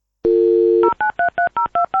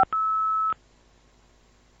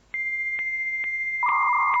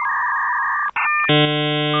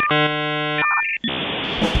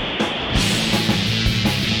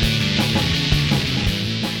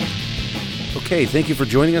Okay, thank you for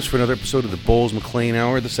joining us for another episode of the Bowles McLean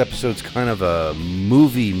Hour. This episode's kind of a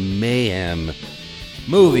movie mayhem.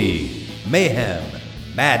 Movie mayhem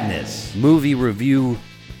madness. Movie review.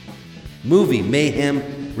 Movie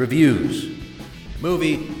mayhem reviews.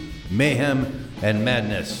 Movie mayhem and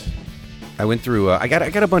madness. I went through. I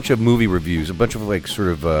got a bunch of movie reviews, a bunch of like sort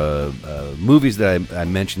of movies that I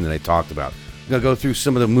mentioned that I talked about. I'm gonna go through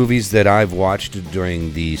some of the movies that I've watched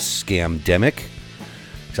during the scamdemic.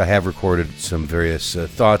 I have recorded some various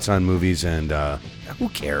thoughts on movies, and who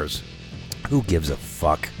cares? Who gives a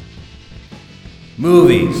fuck?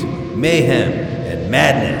 Movies, mayhem, and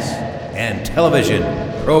madness, and television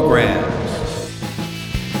programs.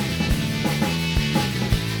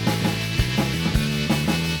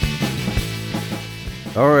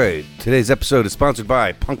 All right, today's episode is sponsored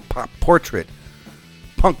by Punk Pop Portrait.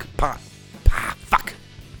 Punk Pop.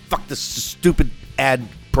 Fuck this stupid ad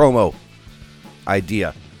promo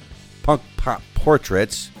idea. Punk Pop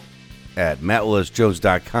Portraits at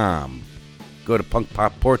mattwillisjones.com. Go to Punk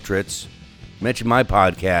Pop Portraits, mention my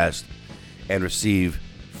podcast, and receive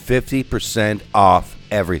 50% off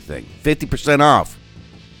everything. 50% off.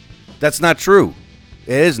 That's not true.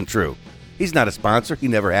 It isn't true. He's not a sponsor. He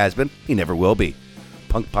never has been. He never will be.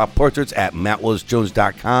 Punk Pop Portraits at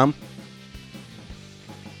mattwillisjones.com.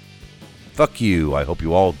 Fuck you. I hope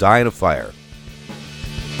you all die in a fire.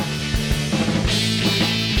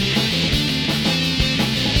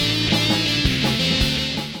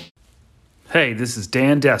 Hey, this is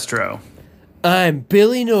Dan Destro. I'm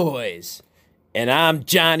Billy Noyes. And I'm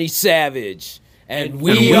Johnny Savage. And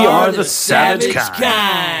we are the Savage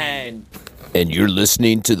Kind. And you're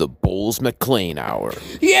listening to the Bowles McLean Hour.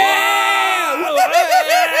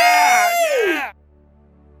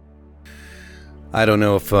 I don't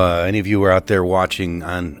know if any of you were out there watching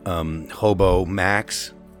on Hobo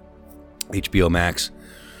Max, HBO Max,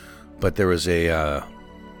 but there was a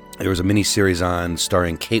mini-series on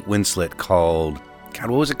starring Kate Winslet called,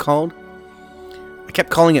 God, what was it called? I kept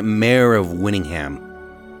calling it Mayor of Winningham,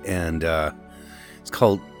 and it's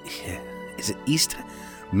called, is it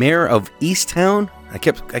Mayor of Easttown? I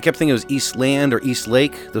kept thinking it was Eastland or East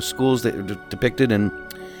Lake, the schools that are depicted, and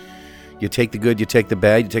you take the good, you take the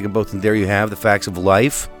bad, you take them both, and there you have the facts of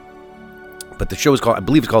life. But the show is called, I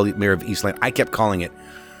believe it's called Mayor of Eastland. I kept calling it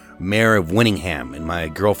Mayor of Winningham, and my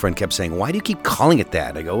girlfriend kept saying, "Why do you keep calling it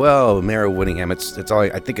that?" I go, "Well, Mayor of Winningham. It's all.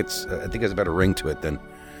 I think it's a better ring to it than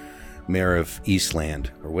Mayor of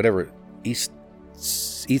Eastland or whatever. East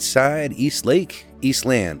Side, East Lake,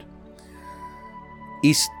 Eastland,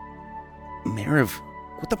 East Mayor of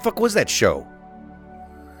what the fuck was that show?"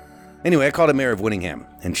 Anyway, I called it Mayor of Winningham,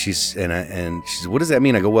 and she said, "What does that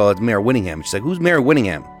mean?" I go, "Well, it's Mayor of Winningham." She's like, "Who's Mayor of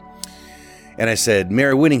Winningham?" And I said,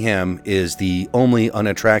 Mayor Winningham is the only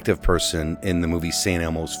unattractive person in the movie St.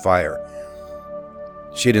 Elmo's Fire.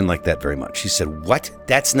 She didn't like that very much. She said, "What?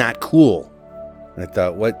 That's not cool." And I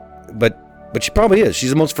thought, what? But she probably is. She's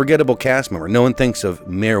the most forgettable cast member. No one thinks of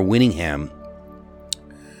Mayor Winningham.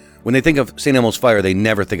 When they think of St. Elmo's Fire, they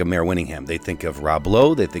never think of Mayor Winningham. They think of Rob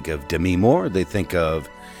Lowe. They think of Demi Moore. They think of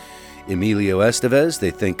Emilio Estevez.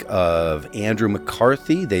 They think of Andrew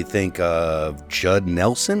McCarthy. They think of Judd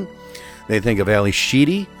Nelson. They think of Ali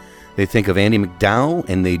Sheedy. They think of Andy McDowell,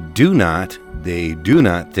 and they do not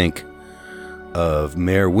think of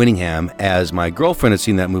Mayor Winningham, as my girlfriend had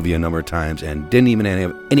seen that movie a number of times and didn't even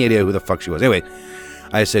have any idea who the fuck she was. Anyway,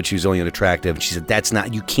 I said she was only unattractive, and she said, "That's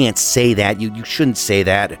not, you can't say that. You shouldn't say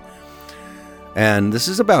that." And this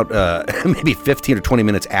is about maybe 15 or 20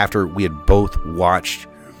 minutes after we had both watched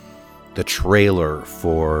the trailer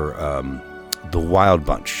for The Wild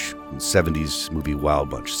Bunch. 70s movie Wild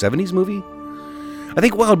Bunch. 70s movie? I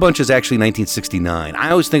think Wild Bunch is actually 1969.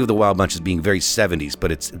 I always think of The Wild Bunch as being very 70s, but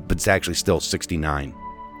it's actually still 69.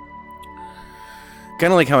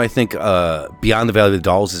 Kind of like how I think Beyond the Valley of the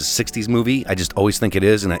Dolls is a 60s movie. I just always think it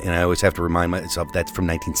is, and I always have to remind myself that's from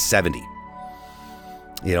 1970.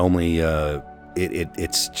 It only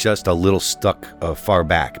it's just a little stuck far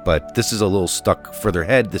back, but this is a little stuck further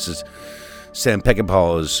ahead. This is Sam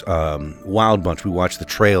Peckinpah's Wild Bunch. We watched the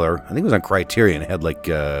trailer. I think it was on Criterion. It had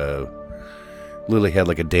literally had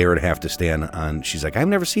like a day and a half to stay on. She's like, "I've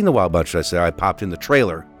never seen the Wild Bunch." I said, I popped in the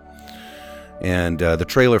trailer. And the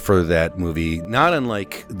trailer for that movie, not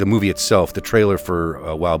unlike the movie itself, the trailer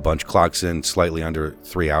for Wild Bunch clocks in slightly under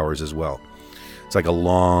 3 hours as well. It's like a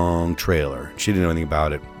long trailer. She didn't know anything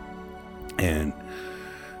about it. And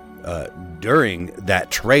during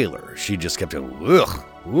that trailer, she just kept going, "Ugh,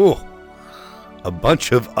 ooh, a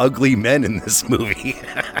bunch of ugly men in this movie."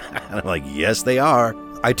 And I'm like, yes, they are.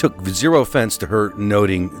 I took zero offense to her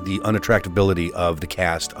noting the unattractability of the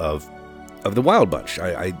cast of the Wild Bunch.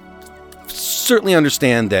 I certainly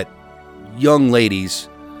understand that young ladies,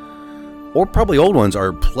 or probably old ones,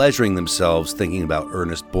 are pleasuring themselves thinking about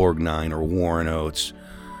Ernest Borgnine or Warren Oates,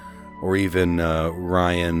 or even Robert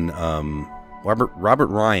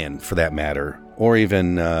Ryan, for that matter, or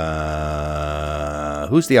even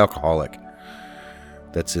who's the alcoholic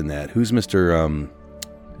that's in that? Who's Mr.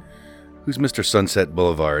 Sunset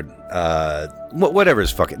Boulevard? Whatever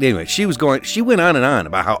is fucking. Anyway, she went on and on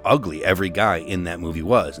about how ugly every guy in that movie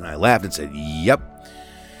was, and I laughed and said, "Yep,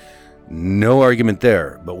 no argument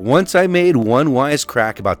there." But once I made one wise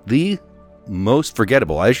crack about the most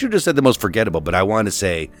forgettable, I should have said the most forgettable, but I wanted to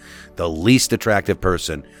say the least attractive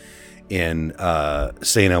person in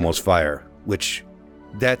St. Elmo's Fire, which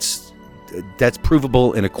that's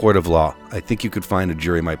provable in a court of law. I think you could find a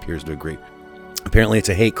jury of my peers to agree. Apparently, it's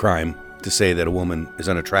a hate crime to say that a woman is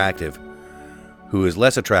unattractive who is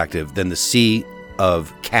less attractive than the sea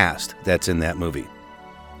of cast that's in that movie.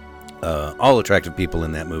 All attractive people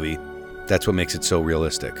in that movie. That's what makes it so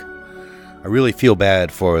realistic. I really feel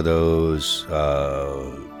bad for those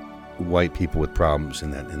white people with problems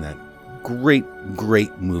in that great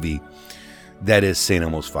movie that is St.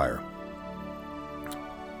 Elmo's Fire.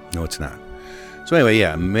 No, it's not. So anyway,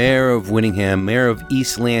 yeah, Mayor of Winningham, Mayor of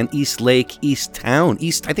Eastland, East Lake, East Town.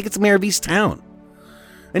 I think it's the Mayor of East Town.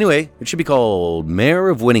 Anyway, it should be called Mayor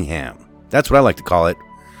of Winningham. That's what I like to call it.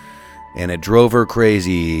 And it drove her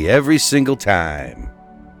crazy every single time.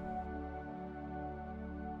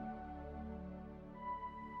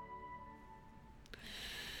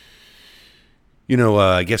 You know,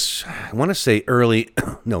 I guess I want to say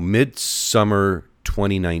midsummer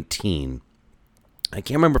 2019. I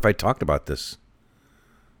can't remember if I talked about this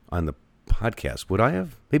on the podcast. Would I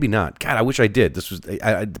have? Maybe not. God, I wish I did. The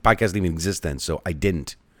podcast didn't even exist then, so I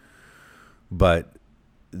didn't. But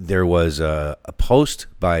there was a post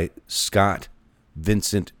by Scott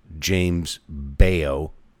Vincent James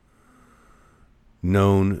Baio,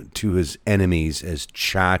 known to his enemies as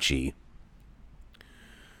Chachi,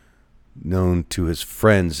 known to his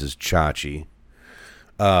friends as Chachi.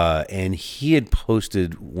 And he had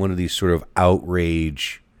posted one of these sort of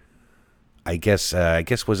outrage, I guess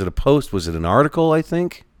was it a post? Was it an article, I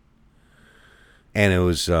think? And it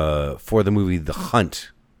was for the movie The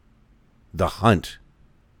Hunt. The Hunt.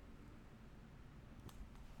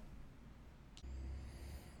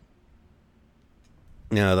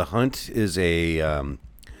 Now, The Hunt is we'll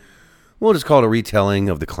just call it a retelling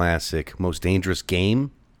of the classic Most Dangerous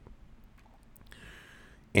Game.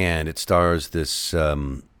 And it stars this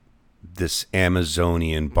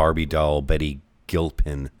Amazonian Barbie doll, Betty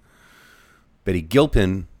Gilpin. Betty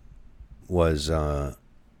Gilpin was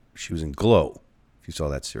she was in Glow. If you saw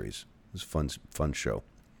that series, it was a fun show.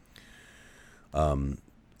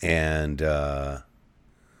 And there's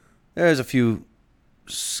a few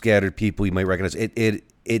scattered people you might recognize.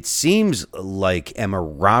 It seems like Emma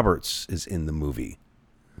Roberts is in the movie,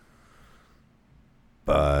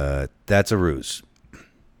 but that's a ruse.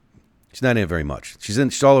 She's not in it very much. She's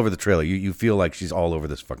all over the trailer. You feel like she's all over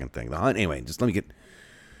this fucking thing. The Hunt. Anyway, just let me get.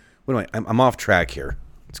 I'm off track here.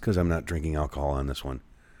 It's because I'm not drinking alcohol on this one.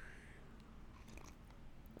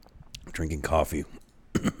 I'm drinking coffee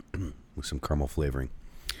with some caramel flavoring.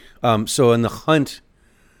 So in the Hunt.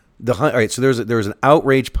 All right. So there was an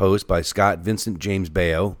outrage post by Scott Vincent James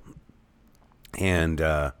Baio,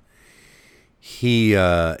 and he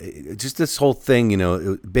just this whole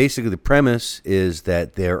thing. Basically the premise is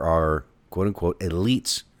that there are quote unquote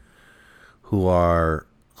elites who are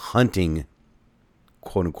hunting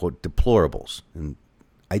quote unquote deplorables, and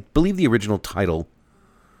I believe the original title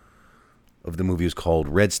of the movie is called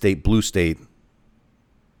Red State, Blue State,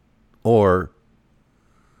 or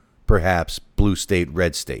perhaps Blue State,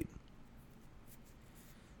 Red State.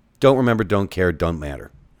 Don't remember, don't care, don't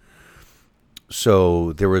matter.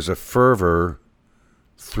 So there was a fervor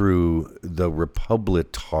through the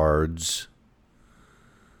Republitards.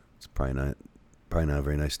 It's probably not a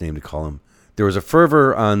very nice name to call them. There was a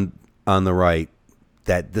fervor on the right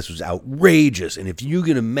that this was outrageous, and if you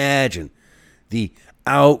can imagine the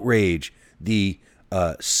outrage, the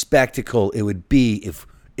spectacle it would be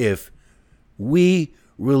if we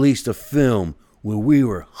released a film where we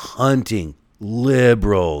were hunting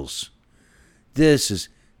liberals. This is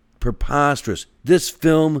preposterous. This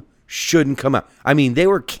film shouldn't come out. I mean, they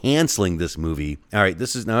were canceling this movie. All right,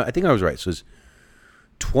 this is now. I think I was right. So it's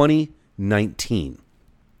 2019,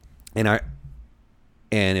 and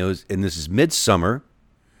this is midsummer,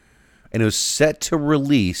 and it was set to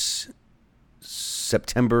release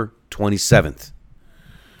September 27th,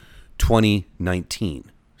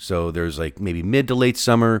 2019. So there's like maybe mid to late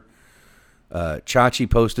summer. Chachi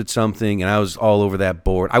posted something, and I was all over that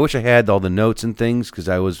board. I wish I had all the notes and things because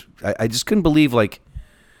I just couldn't believe, like,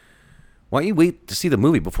 why don't you wait to see the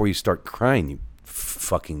movie before you start crying, you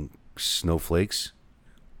fucking snowflakes?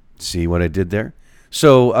 See what I did there?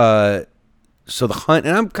 So the hunt,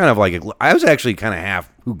 and I'm kind of like, I was actually kind of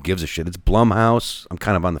half, who gives a shit? It's Blumhouse. I'm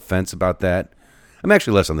kind of on the fence about that. I'm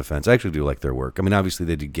actually less on the fence. I actually do like their work. I mean, obviously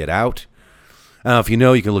they did Get Out. I don't know if you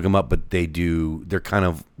know, you can look them up, but they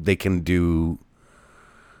can do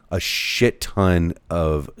a shit ton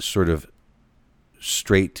of sort of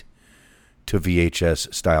straight to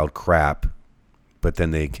VHS styled crap, but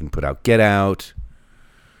then they can put out Get Out.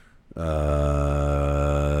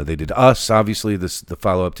 They did Us, obviously, the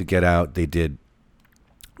follow up to Get Out. They did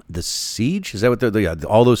The Siege. Is that what they're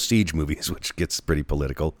all those Siege movies, which gets pretty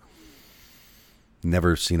political.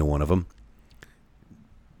 Never seen a one of them,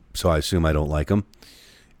 so I assume I don't like them.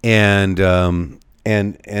 And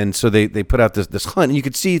so they put out this hunt, and you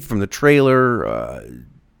could see from the trailer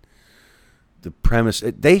the premise.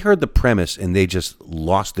 They heard the premise and they just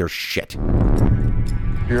lost their shit.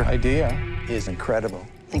 Your idea is incredible.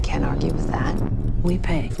 I can't argue with that. We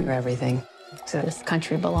pay for everything. So this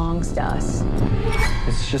country belongs to us.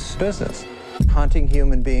 It's just business. Hunting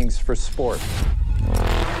human beings for sport.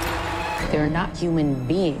 They're not human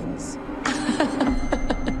beings.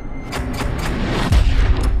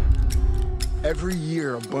 Every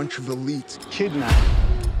year, a bunch of elites kidnap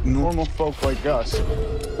normal folk like us.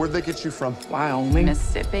 Where'd they get you from? Wyoming.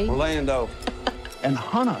 Mississippi. Orlando. And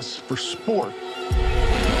hunt us for sport.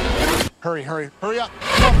 Hurry up.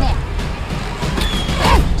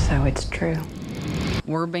 So it's true.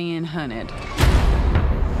 We're being hunted.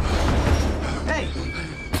 Hey,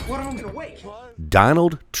 what am I gonna wait?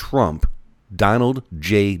 Donald Trump, Donald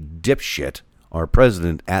J. Dipshit, our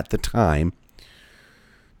president at the time,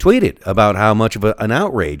 tweeted about how much of an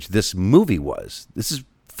outrage this movie was. This is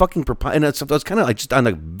fucking and it's kind of like just on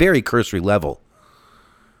a very cursory level.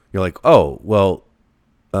 You're like, oh, well,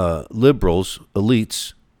 liberals,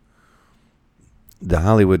 elites, the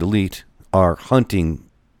Hollywood elite are hunting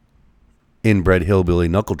inbred hillbilly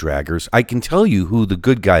knuckle draggers. I can tell you who the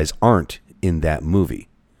good guys aren't in that movie.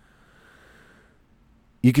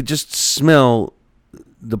 You could just smell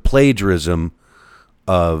the plagiarism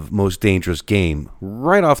of Most Dangerous Game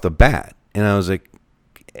right off the bat. And I was like,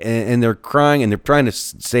 and they're crying and they're trying to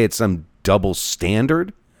say it's some double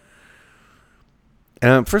standard.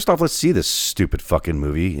 And first off, let's see this stupid fucking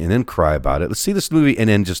movie and then cry about it. Let's see this movie and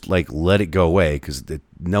then just like let it go away because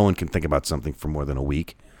no one can think about something for more than a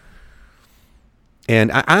week.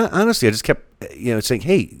 And I honestly, I just kept, saying,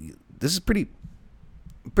 hey, this is pretty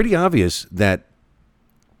obvious that.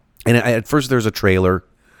 And at first, there's a trailer,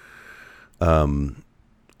 and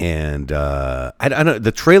I don't know.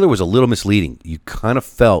 The trailer was a little misleading. You kind of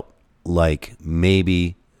felt like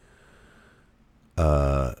maybe,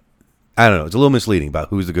 I don't know. It's a little misleading about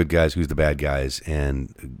who's the good guys, who's the bad guys,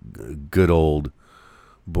 and good old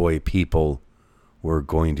boy people were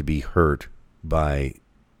going to be hurt by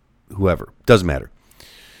whoever. Doesn't matter.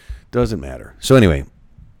 So anyway,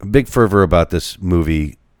 a big fervor about this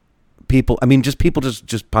movie. People just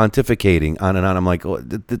pontificating on and on. I'm like,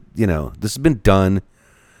 this has been done.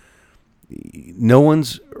 No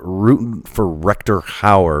one's rooting for Rector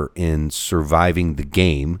Hauer in surviving the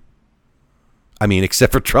game. I mean,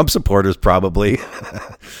 except for Trump supporters, probably.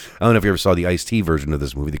 I don't know if you ever saw the Ice-T version of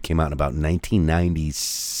this movie that came out in about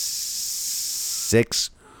 1996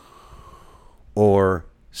 or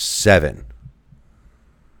 7.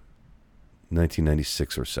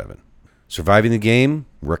 1996 or 7. Surviving the Game,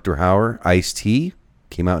 Rector Hauer, Ice-T,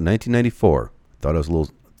 came out in 1994. That was a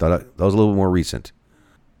little more recent.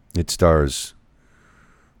 It stars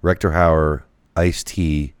Rector Hauer,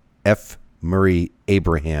 Ice-T, F. Murray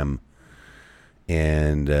Abraham,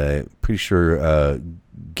 and pretty sure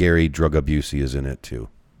Gary Drug Busey is in it too.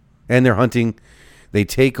 And they're hunting. They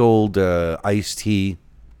take old Ice-T,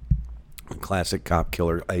 classic cop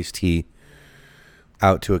killer Ice-T,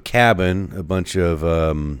 out to a cabin. A bunch of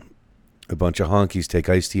honkies take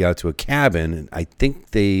Ice-T out to a cabin, and I think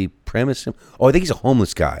they premise him. Oh, I think he's a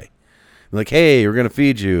homeless guy. They're like, hey, we're going to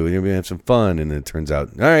feed you, and you're going to have some fun. And then it turns out,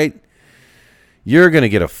 all right, you're going to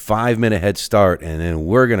get a 5-minute head start, and then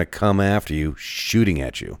we're going to come after you, shooting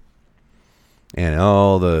at you. And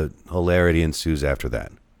all the hilarity ensues after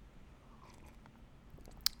that.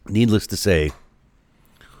 Needless to say,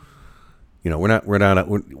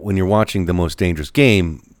 when you're watching The Most Dangerous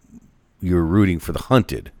Game, you're rooting for the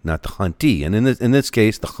hunted, not the huntee. And in this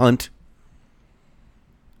case, the hunt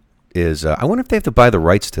is. I wonder if they have to buy the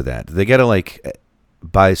rights to that. They got to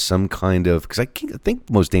buy some kind of, because I think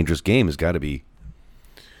Most Dangerous Game has got to be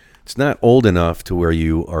It's not old enough to where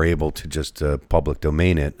you are able to just public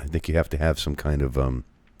domain it. I think you have to have some kind of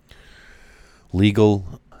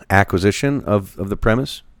legal acquisition of the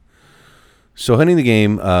premise. So Hunting the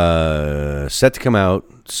Game, set to come out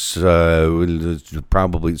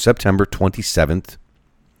probably September 27th.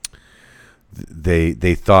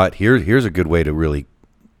 They thought, here's a good way to really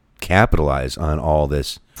capitalize on all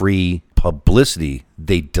this free publicity.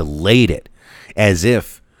 They delayed it as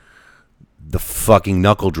if the fucking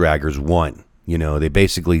knuckle draggers won. You know, they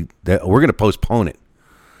basically, we're going to postpone it.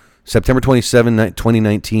 September 27,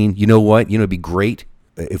 2019. You know what? You know, it'd be great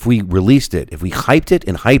if we released it, if we hyped it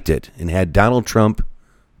and had Donald Trump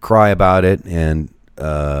cry about it and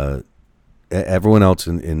everyone else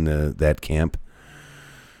in that camp,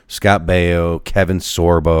 Scott Baio, Kevin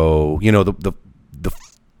Sorbo, you know, the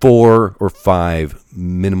 4 or 5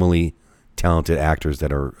 minimally talented actors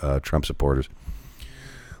that are Trump supporters.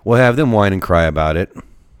 We'll have them whine and cry about it.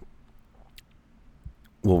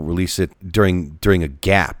 We'll release it during a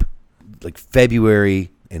gap, like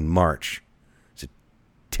February and March. It's a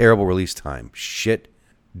terrible release time. Shit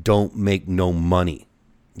don't make no money.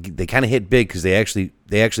 They kind of hit big because they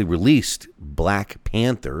actually released Black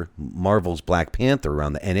Panther, Marvel's Black Panther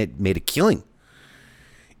around and it made a killing.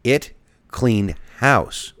 It cleaned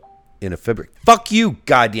house in a February. Fuck you,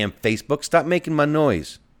 goddamn Facebook! Stop making my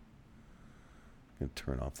noise. I'm gonna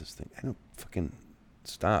turn off this thing. I don't fucking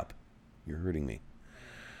stop. You're hurting me.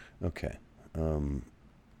 Okay. Do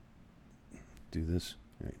this.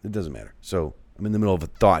 All right. It doesn't matter. So I'm in the middle of a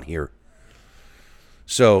thought here.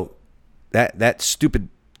 So that stupid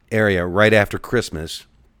area right after Christmas,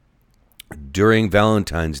 during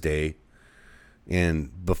Valentine's Day,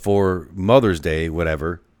 and before Mother's Day,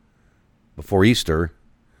 whatever, before Easter,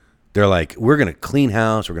 they're like, we're going to clean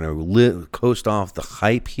house. We're going to coast off the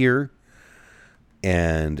hype here.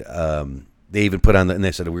 And they even put on and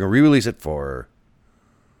they said, we're going to re-release it for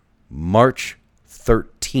March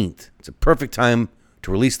 13th. It's a perfect time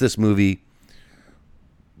to release this movie.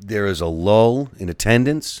 There is a lull in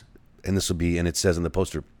attendance, and this will be, and it says in the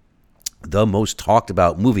poster, the most talked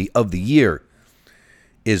about movie of the year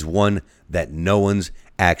is one that no one's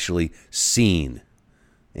actually seen.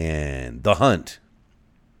 And The Hunt.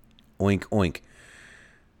 Oink, oink.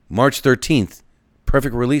 March 13th,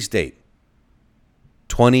 perfect release date.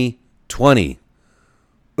 2020.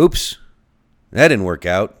 Oops. That didn't work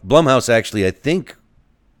out. Blumhouse actually, I think,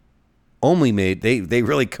 only made, they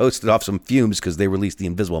really coasted off some fumes because they released The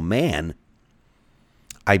Invisible Man.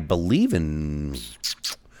 I believe they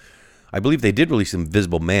did release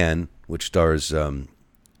Invisible Man, which stars the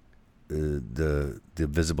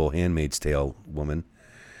Visible Handmaid's Tale woman.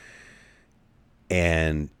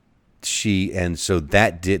 And so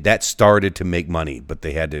that started to make money, but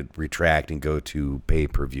they had to retract and go to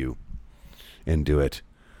pay-per-view and do it.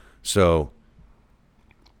 So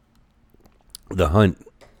The Hunt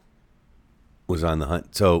was on The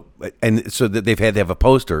Hunt. So that they've had to have a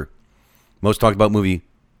poster. Most talked about movie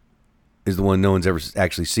is the one no one's ever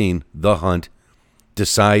actually seen. The Hunt.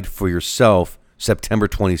 Decide for yourself. September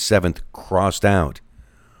 27th, crossed out.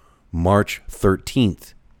 March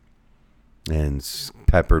 13th. And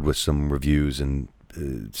peppered with some reviews and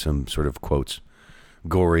some sort of quotes.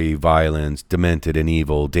 Gory, violence, demented and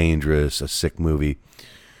evil, dangerous, a sick movie.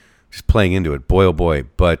 Just playing into it. Boy, oh boy.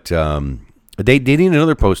 But they need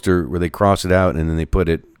another poster where they cross it out and then they put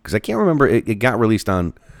it, because I can't remember, it got released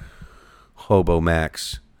on Hobo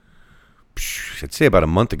Max, I'd say about a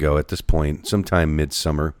month ago at this point, sometime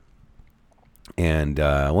midsummer. And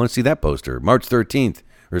I want to see that poster. March 13th,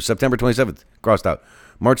 or September 27th, crossed out.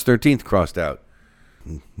 March 13th, crossed out.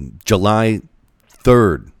 July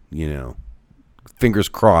 3rd, fingers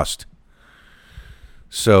crossed.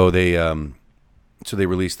 So they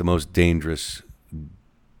released The Most Dangerous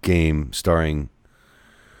Game, starring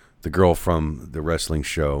the girl from the wrestling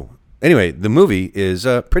show. Anyway, the movie is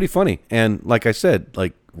pretty funny, and like I said,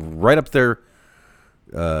 like right up their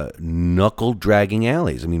knuckle dragging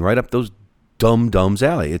alleys. I mean, right up those dum-dums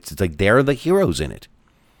alley. It's like they're the heroes in it.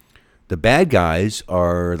 The bad guys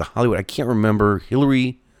are the Hollywood. I can't remember.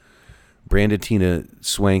 Hillary Brandatina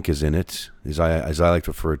Swank is in it, as I like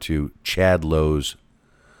to refer to Chad Lowe's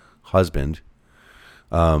husband.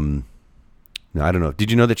 No, I don't know.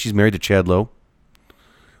 Did you know that she's married to Chad Lowe?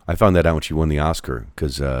 I found that out when she won the Oscar,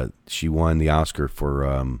 because she won the Oscar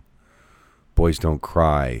for Boys Don't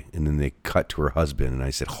Cry, and then they cut to her husband, and I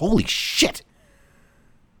said, holy shit!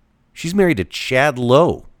 She's married to Chad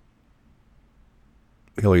Lowe.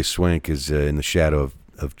 Hillary Swank is in the shadow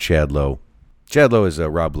of Chad Lowe. Chad Lowe is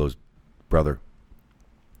Rob Lowe's brother,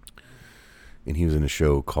 and he was in a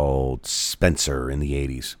show called Spencer in the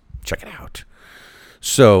 80s. Check it out.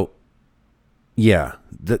 So, yeah,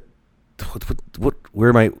 where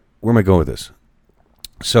am I going with this?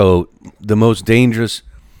 So, the most dangerous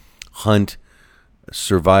hunt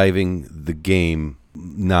surviving the game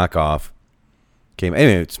knockoff came.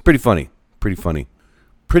 Anyway, it's pretty funny. Pretty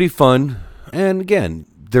fun. And again,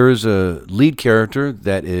 there is a lead character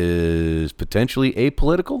that is potentially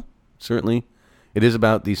apolitical. Certainly, it is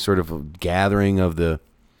about these sort of gathering of the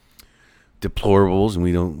deplorables, and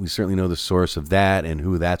we certainly know the source of that and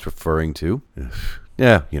who that's referring to.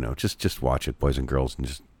 Yeah, just watch it, boys and girls, and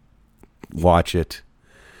just watch it.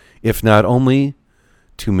 If not only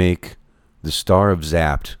to make the star of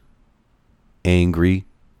Zapped angry,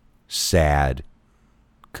 sad,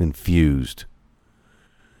 confused,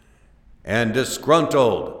 and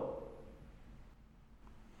disgruntled.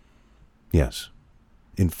 Yes.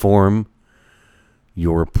 Inform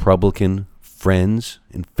your Republican friends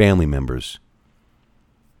and family members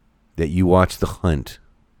that you watched The Hunt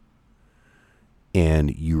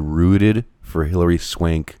and you rooted for Hillary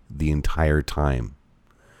Swank the entire time.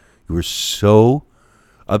 You were so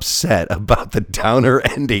upset about the downer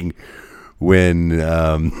ending when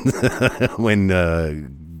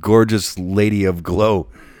gorgeous Lady of Glow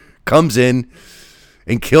comes in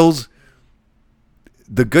and kills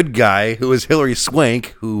the good guy who is Hillary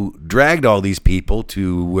Swank, who dragged all these people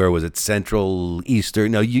to, where was it,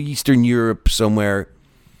 Eastern Europe somewhere,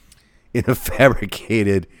 in a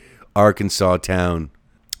fabricated Arkansas town,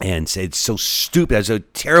 and said it's so stupid. It's a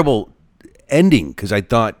terrible ending, because I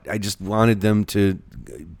just wanted them to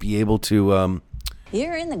be able to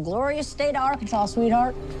You're in the glorious state of Arkansas,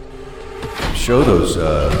 sweetheart. show those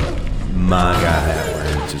MAGA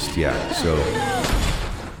hat. So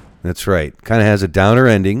that's right. Kind of has a downer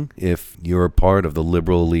ending if you're a part of the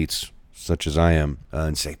liberal elites, such as I am,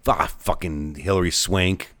 and say, fucking Hillary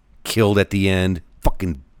Swank killed at the end.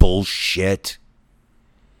 Fucking bullshit.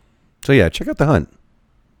 So yeah, check out The Hunt.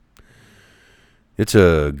 It's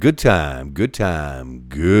a good time.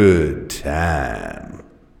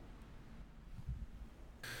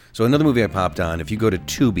 So another movie I popped on, if you go to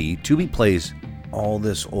Tubi plays all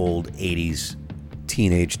this old 80s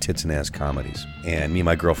teenage tits and ass comedies. And me and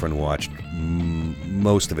my girlfriend watched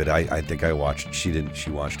most of it. I think I watched, she didn't, she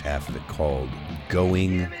watched half of it, called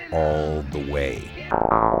Going All the Way.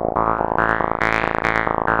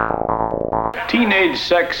 Teenage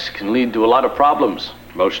sex can lead to a lot of problems.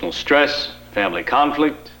 Emotional stress, family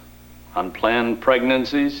conflict, unplanned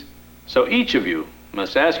pregnancies. So each of you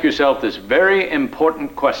must ask yourself this very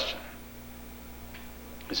important question.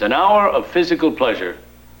 Is an hour of physical pleasure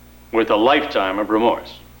worth a lifetime of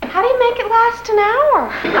remorse? How do you make it last an hour?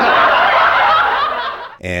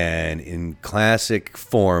 And in classic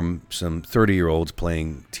form, some 30-year-olds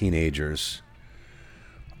playing teenagers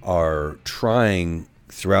are trying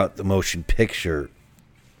throughout the motion picture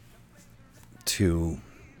to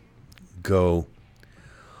go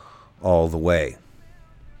all the way.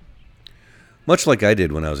 Much like I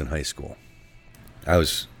did when I was in high school. I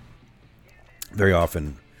was very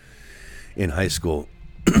often in high school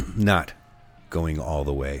not going all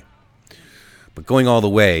the way. But Going All the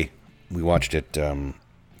Way, we watched it kind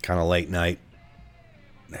of late night.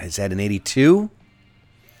 Is that in 82?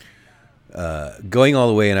 Going All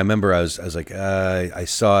the Way, and I remember I was like, I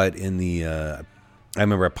saw it in the, I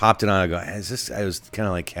remember I popped it on, I go, is this, I was kind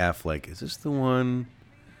of like half like, is this the one?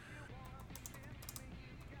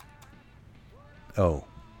 Oh,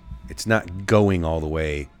 it's not Going All the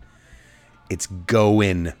Way. It's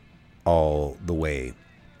Going All the Way.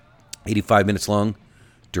 85 minutes long,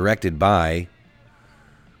 directed by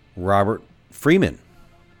Robert Freeman.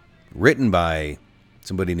 Written by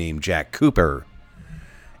somebody named Jack Cooper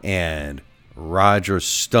and Roger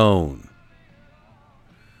Stone.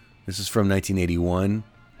 This is from 1981.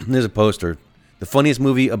 There's a poster. The funniest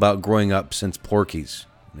movie about growing up since Porky's.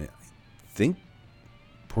 I think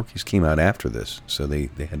Porky's came out after this, so they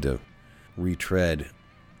had to retread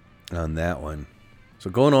on that one. So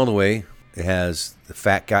Going All the Way, it has the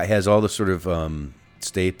fat guy, has all the sort of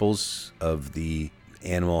staples of the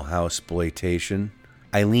Animal House exploitation.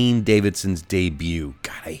 Eileen Davidson's debut.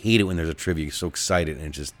 God, I hate it when there's a trivia. You're so excited and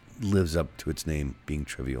it just lives up to its name, being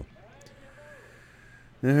trivial.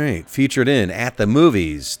 All right, featured in At the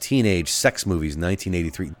Movies, Teenage Sex Movies,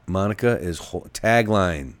 1983. Monica is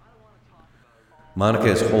tagline. Monica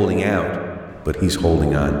is holding out, but he's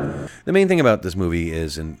holding on. The main thing about this movie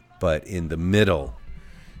is, but in the middle,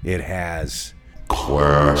 it has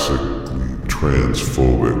classically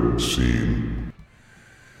transphobic scene.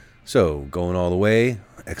 So, Going All the Way,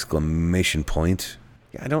 exclamation point.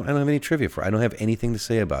 Yeah, I don't have any trivia for it. I don't have anything to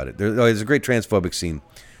say about it. There's a great transphobic scene.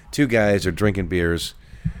 Two guys are drinking beers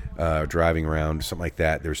driving around, something like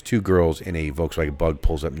that. There's two girls in a Volkswagen Bug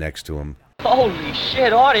pulls up next to him. Holy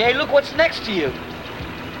shit, Artie. Hey, look what's next to you.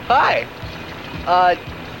 Hi.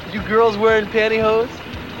 You girls wearing pantyhose?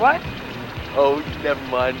 What? Oh, never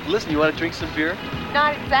mind. Listen, you want to drink some beer?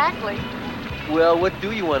 Not exactly. Well, what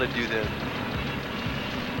do you want to do then?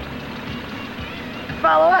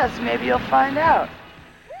 Follow us. Maybe you'll find out.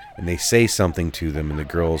 And they say something to them, and the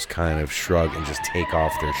girls kind of shrug and just take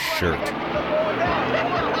off their shirt.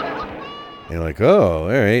 And they're like, oh, all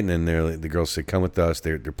right. And then the girls say, come with us.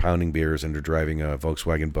 They're pounding beers, and they're driving a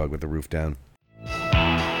Volkswagen Bug with the roof down.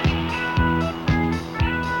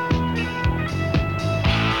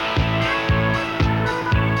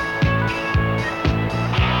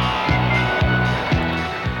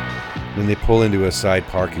 Then they pull into a side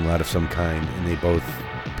parking lot of some kind, and they both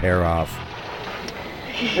pair off.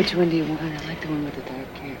 Which one do you want? I like the one with the dark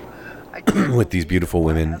hair. With these beautiful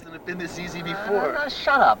women. Hasn't it been this easy before?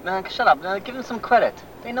 Shut up, man. Shut up. Give them some credit.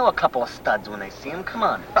 They know a couple of studs when they see them. Come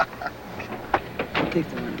on. Take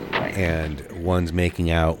the one to the right. And one's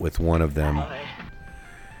making out with one of them.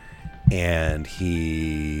 And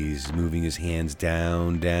he's moving his hands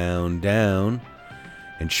down, down, down.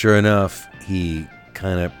 And sure enough, he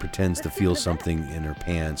kind of pretends to feel something in her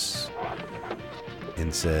pants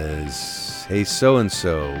and says, hey,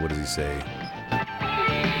 so-and-so. What does he say?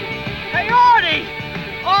 Hey, Artie!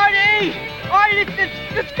 Artie! Artie,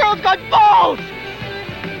 this girl's got balls!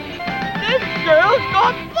 This girl's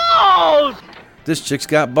got balls! This chick's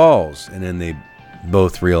got balls. And then they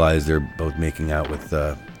both realize they're both making out with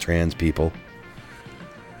trans people,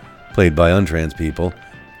 played by untrans people,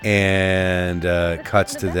 and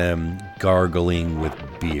cuts to them gargling with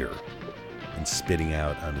beer and spitting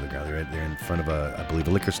out onto the ground. They're in front of I believe,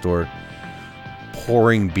 a liquor store,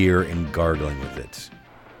 pouring beer and gargling with it.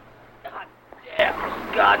 God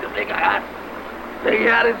damn, God, the big hat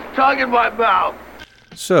his tongue in my mouth.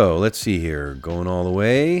 So, let's see here. Going all the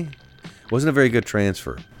way. Wasn't a very good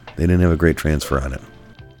transfer. They didn't have a great transfer on it.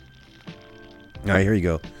 All right, here you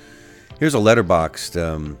go. Here's a letterboxed.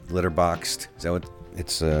 Is that what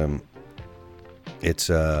it's?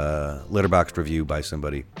 It's a letterboxed review by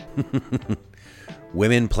somebody.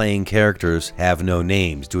 Women playing characters have no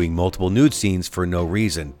names, doing multiple nude scenes for no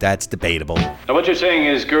reason. That's debatable. Now, what you're saying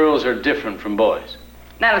is girls are different from boys.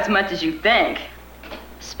 Not as much as you think.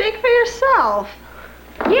 Speak for yourself.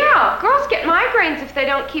 Yeah, girls get migraines if they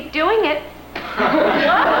don't keep doing it.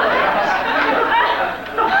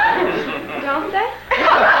 Don't they?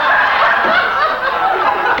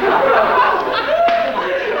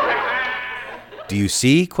 Do you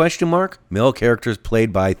see, ? Male characters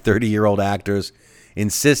played by 30-year-old actors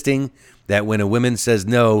insisting that when a woman says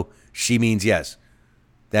no, she means yes.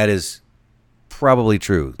 That is probably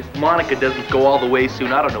true. If Monica doesn't go all the way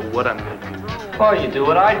soon, I don't know what I'm going to do. Well, you do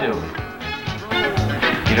what I do.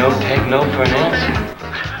 You don't take no for an answer.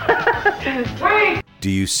 Do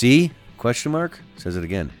you see, ? Says it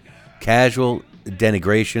again. Casual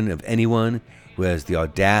denigration of anyone who has the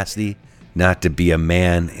audacity not to be a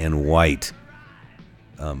man and white.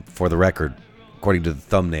 For the record, according to the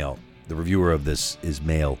thumbnail, the reviewer of this is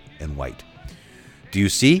male and white. Do you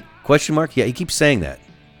see? ? Yeah, he keeps saying that.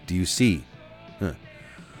 Do you see?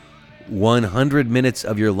 100 minutes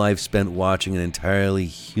of your life spent watching an entirely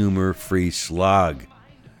humor-free slog.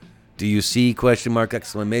 Do you see? ?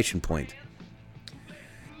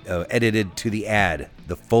 Edited to the ad.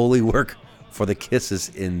 The Foley work for the kisses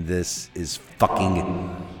in this is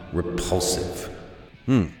fucking repulsive.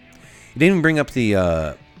 He didn't even bring up the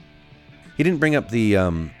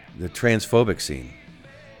transphobic scene.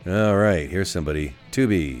 All right, here's somebody.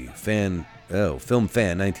 Tubi fan. Oh, film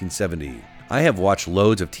fan, 1970. I have watched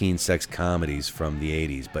loads of teen sex comedies from the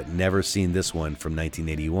 80s, but never seen this one from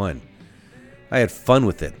 1981. I had fun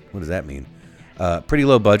with it. What does that mean? Pretty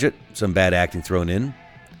low budget, some bad acting thrown in.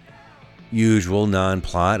 Usual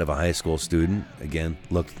non-plot of a high school student. Again,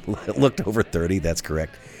 looked over 30, that's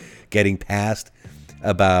correct. Getting past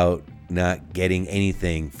about not getting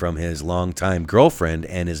anything from his longtime girlfriend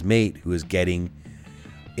and his mate who is giving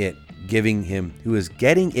him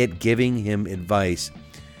advice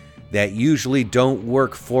that usually don't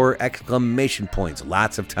work for !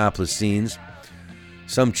 Lots of topless scenes.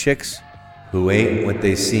 Some chicks who ain't what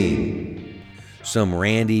they seem. Some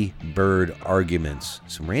Randy Bird arguments.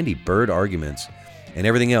 And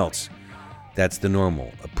everything else. That's the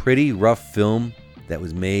normal. A pretty rough film that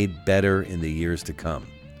was made better in the years to come.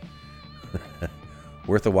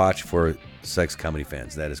 Worth a watch for sex comedy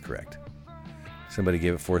fans. That is correct. Somebody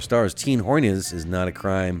gave it 4 stars. Teen horniness is not a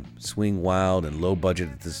crime. Swing wild and low budget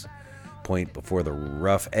at this point before the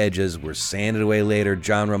rough edges were sanded away later.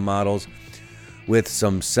 Genre models with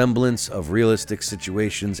some semblance of realistic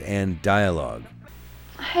situations and dialogue.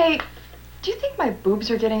 Hey, do you think my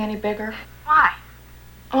boobs are getting any bigger? Why?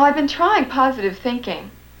 Well, I've been trying positive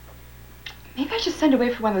thinking. Maybe I should send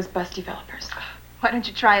away for one of those bus developers. Why don't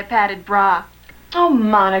you try a padded bra? Oh,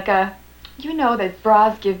 Monica, you know that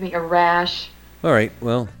bras give me a rash. All right,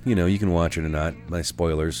 well, you know, you can watch it or not. My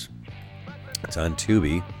spoilers. It's on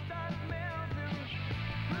Tubi.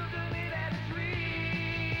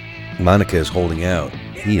 Monica is holding out.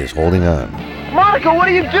 He is holding on. Monica, what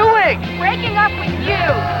are you doing? Breaking up with you.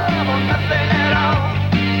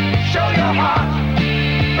 Show your heart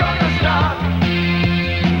from the start.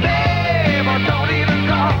 Babe, don't even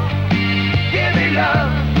go. Give me love.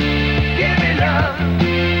 Give me love.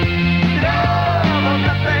 Love or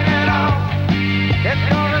nothing at all. It's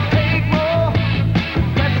gonna take more.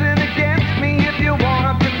 Pressing against me if you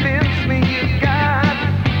wanna convince me you got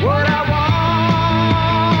what I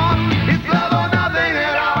want. It's love or nothing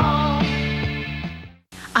at all.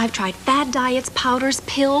 I've tried fad diets, powders,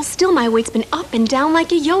 pills. Still my weight's been up and down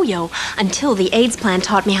like a yo-yo. Until the AIDS plan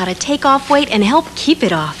taught me how to take off weight and help keep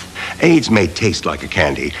it off. AIDS may taste like a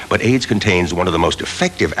candy, but AIDS contains one of the most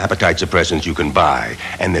effective appetite suppressants you can buy.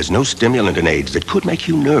 And there's no stimulant in AIDS that could make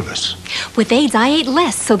you nervous. With AIDS, I ate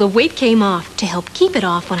less, so the weight came off. To help keep it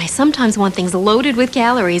off when I sometimes want things loaded with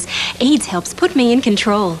calories, AIDS helps put me in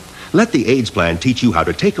control. Let the AIDS plan teach you how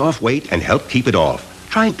to take off weight and help keep it off.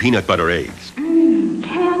 Try peanut butter AIDS.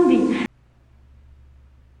 Candy.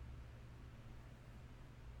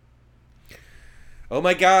 Oh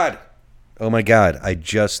my God. Oh my God. I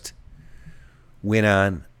just went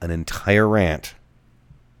on an entire rant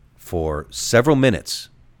for several minutes.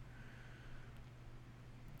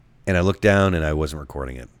 And I looked down and I wasn't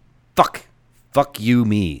recording it. Fuck. Fuck you,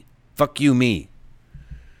 me. Fuck you, me.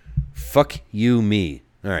 Fuck you, me.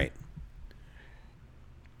 All right.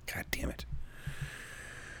 God damn it.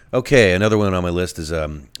 Okay, another one on my list is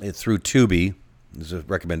through Tubi. This is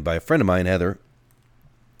recommended by a friend of mine, Heather.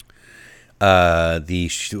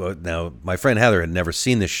 Now, my friend Heather had never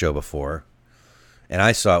seen this show before, and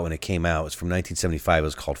I saw it when it came out. It was from 1975. It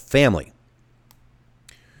was called Family.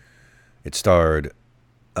 It starred,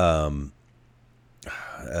 what's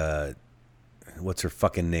her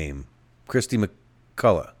fucking name? Christine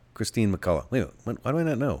McCullough. Wait, why do I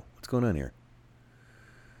not know? What's going on here?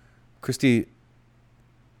 Christy...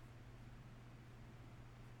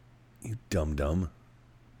 You dumb.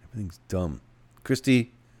 Everything's dumb.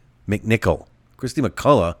 Christy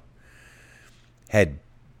McCullough had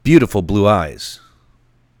beautiful blue eyes.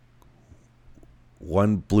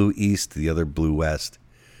 One blue east, the other blue west.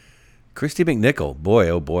 Christy McNichol, boy,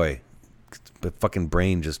 oh boy. The fucking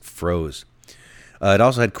brain just froze. It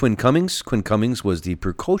also had Quinn Cummings. Quinn Cummings was the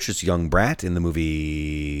precocious young brat in the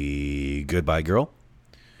movie Goodbye Girl.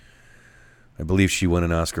 I believe she won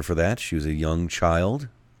an Oscar for that. She was a young child.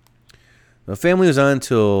 The Family was on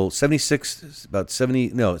until 76,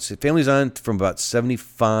 Family was on from about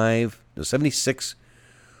 76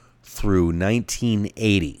 through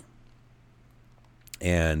 1980.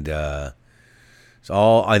 And I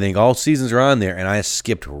think all seasons are on there, and I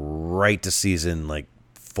skipped right to season like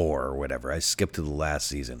 4 or whatever. I skipped to the last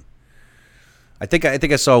season. I think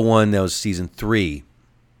I saw one that was season 3.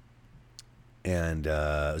 And it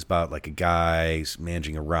was about like a guy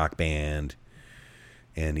managing a rock band.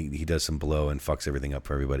 And he does some blow and fucks everything up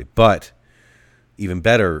for everybody. But even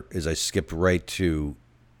better is I skipped right to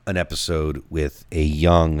an episode with a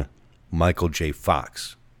young Michael J.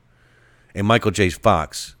 Fox. And Michael J.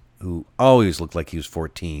 Fox, who always looked like he was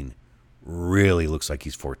 14, really looks like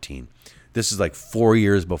he's 14. This is like 4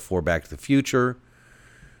 years before Back to the Future.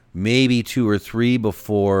 Maybe 2 or 3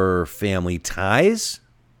 before Family Ties.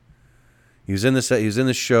 He was in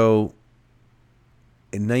the show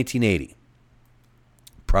in 1980.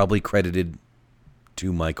 Probably credited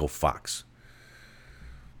to Michael Fox.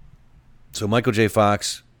 So Michael J.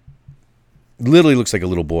 Fox literally looks like a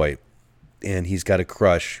little boy, and he's got a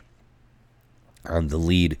crush on the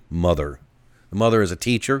lead mother. The mother is a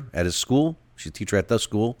teacher at his school. She's a teacher at the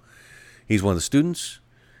school. He's one of the students,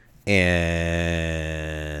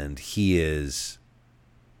 and he is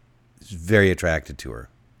very attracted to her.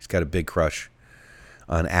 He's got a big crush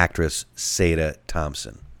on actress Sada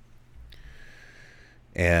Thompson.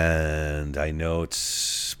 And I know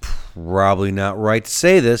it's probably not right to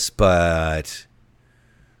say this, but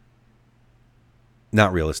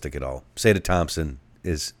not realistic at all. Sada Thompson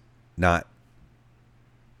is not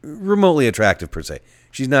remotely attractive per se.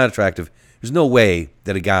 She's not attractive. There's no way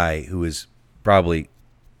that a guy who is probably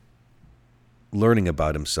learning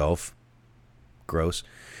about himself, gross,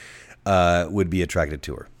 would be attracted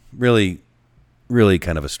to her. Really, really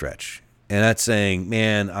kind of a stretch. And that's saying,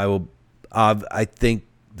 man, I think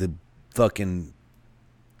the fucking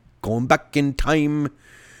going back in time,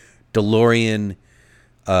 DeLorean,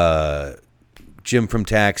 Jim from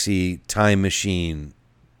Taxi, Time Machine,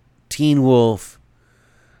 Teen Wolf,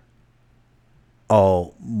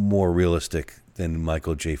 all more realistic than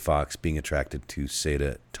Michael J. Fox being attracted to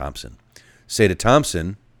Seda Thompson. Seda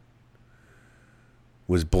Thompson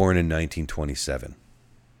was born in 1927.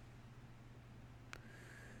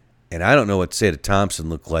 And I don't know what Seda Thompson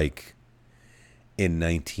looked like in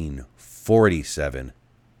 1947.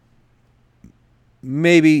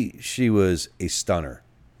 Maybe she was a stunner.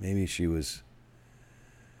 Maybe she was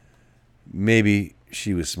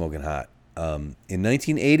smoking hot. In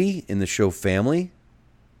 1980, in the show Family,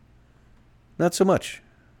 not so much.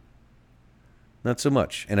 Not so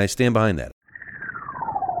much. And I stand behind that.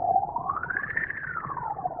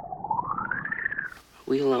 Are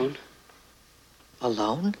we alone?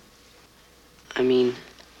 Alone? I mean,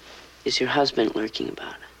 is your husband lurking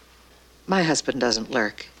about? My husband doesn't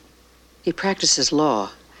lurk. He practices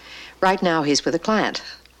law. Right now, he's with a client.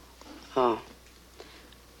 Oh.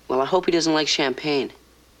 Well, I hope he doesn't like champagne.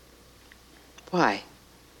 Why?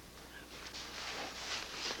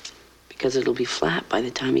 Because it'll be flat by the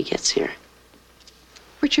time he gets here.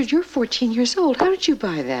 Richard, you're 14 years old. How did you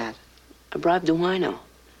buy that? I bribed a wino.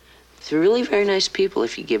 They're really very nice people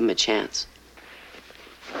if you give them a chance.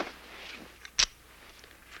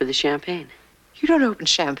 For the champagne. You don't open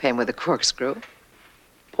champagne with a corkscrew.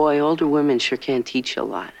 Boy, older women sure can teach you a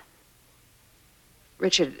lot.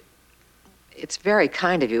 Richard, it's very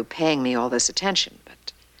kind of you paying me all this attention,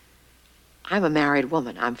 but I'm a married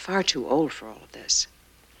woman. I'm far too old for all of this.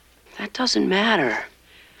 That doesn't matter.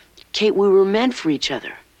 Kate, we were meant for each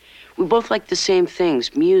other. We both like the same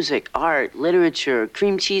things. Music, art, literature,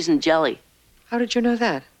 cream cheese and jelly. How did you know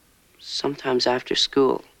that? Sometimes after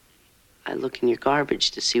school, I look in your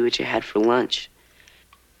garbage to see what you had for lunch.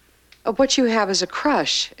 What you have is a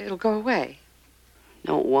crush. It'll go away.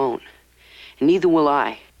 No, it won't. And neither will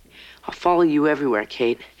I. I'll follow you everywhere,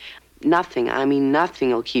 Kate. Nothing, I mean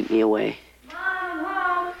nothing will keep me away.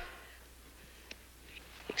 Mom!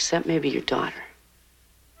 Except maybe your daughter.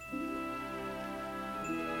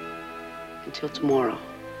 Until tomorrow,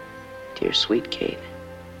 dear sweet Kate.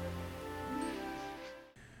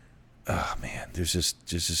 Oh man, there's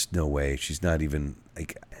just no way. She's not even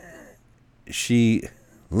like. She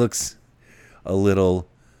looks a little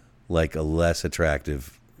like a less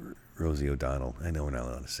attractive Rosie O'Donnell. I know we're not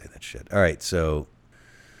allowed to say that shit. All right, so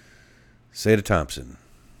Seda Thompson,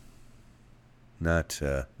 not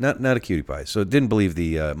a cutie pie. So didn't believe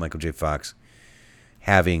the Michael J. Fox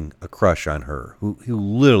having a crush on her, who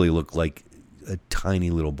literally looked like a tiny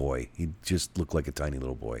little boy. He just looked like a tiny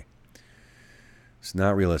little boy. It's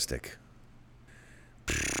not realistic.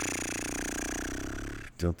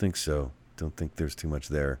 Don't think so. Don't think there's too much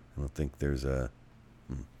there. I don't think there's a...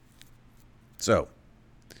 So,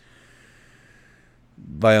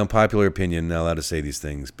 by unpopular opinion, not allowed to say these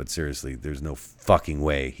things, but seriously, there's no fucking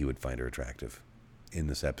way he would find her attractive in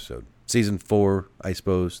this episode. Season 4, I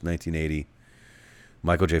suppose, 1980.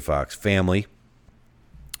 Michael J. Fox. Family.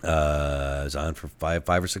 Is on for five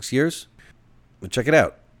or 6 years. But check it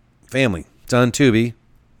out. Family. It's on Tubi.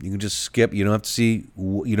 You can just skip. You don't have to see.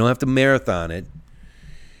 You don't have to marathon it.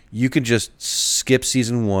 You can just skip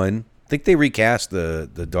season 1. I think they recast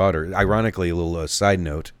the daughter. Ironically, a little side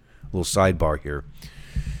note, a little sidebar here,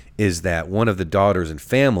 is that one of the daughters in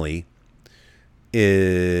Family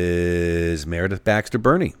is Meredith Baxter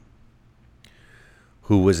Birney,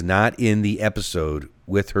 who was not in the episode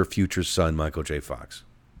with her future son, Michael J. Fox.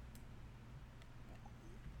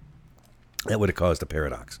 That would have caused a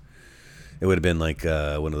paradox. It would have been like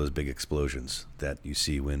one of those big explosions that you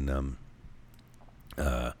see when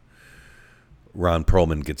Ron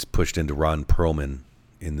Perlman gets pushed into Ron Perlman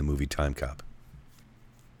in the movie Time Cop.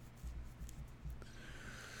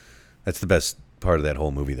 That's the best part of that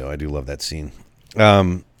whole movie, though. I do love that scene.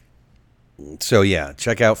 So, yeah,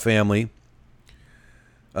 check out Family.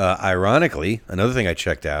 Ironically, another thing I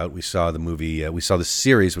checked out, we saw the movie, we saw the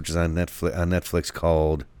series, which is on Netflix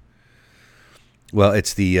called, well,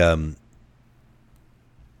 it's the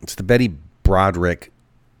Betty Broderick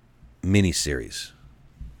miniseries.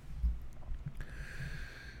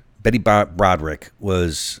 Betty Broderick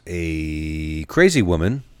was a crazy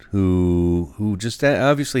woman who just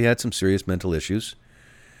obviously had some serious mental issues.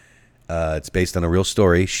 It's based on a real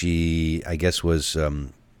story. She, I guess, was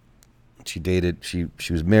she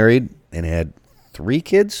was married and had 3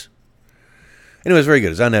 kids. Anyway, it was very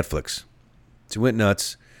good. It's on Netflix. She went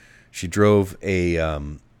nuts. She drove a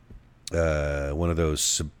one of those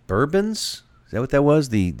Suburbans, Is that what that was?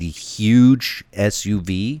 The huge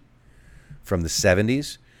SUV from the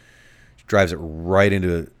 70s. She drives it right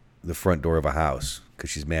into the front door of a house because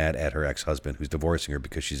she's mad at her ex-husband who's divorcing her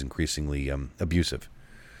because she's increasingly abusive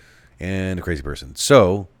and a crazy person.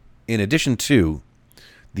 So, in addition to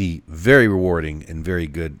the very rewarding and very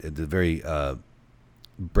good, the very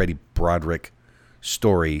Betty Broderick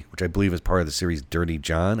story, which I believe is part of the series Dirty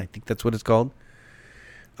John, I think that's what it's called.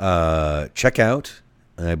 Check out,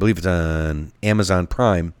 and I believe it's on Amazon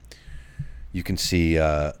Prime. You can see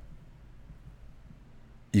the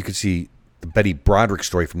Betty Broderick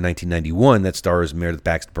story from 1991 that stars Meredith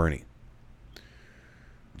Baxter Birney.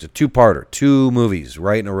 It's a two-parter, 2 movies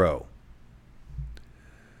right in a row,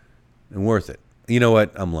 and worth it. You know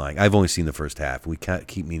what? I'm lying. I've only seen the first half. We can't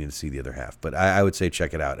keep meaning to see the other half, but I would say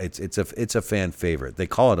check it out. It's a fan favorite. They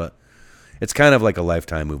call it it's kind of like a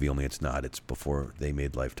Lifetime movie, only it's not. It's before they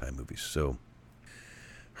made Lifetime movies. So,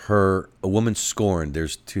 A Woman Scorned.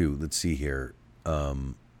 There's 2. Let's see here.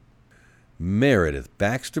 Meredith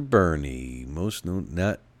Baxter Birney, most known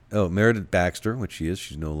Meredith Baxter, which she is.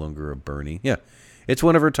 She's no longer a Birney. Yeah, it's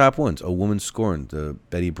one of her top ones. A Woman Scorned, the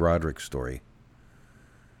Betty Broderick story.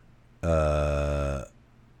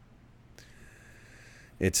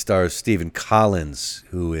 It stars Stephen Collins,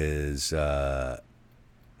 who is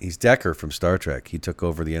he's Decker from Star Trek. He took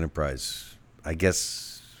over the Enterprise, I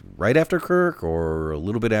guess, right after Kirk or a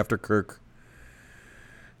little bit after Kirk.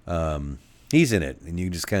 He's in it, and you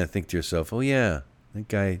just kind of think to yourself, "Oh yeah, that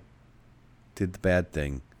guy did the bad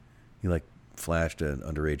thing. He flashed an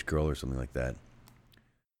underage girl or something like that."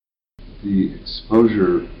 The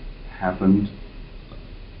exposure happened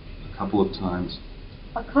a couple of times.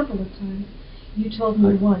 A couple of times? You told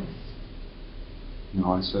me once.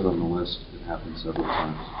 No, I said on the list it happened several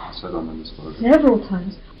times. I said on the disclosure. Several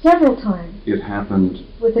times? Several times? It happened...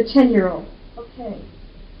 With a 10-year-old. Okay.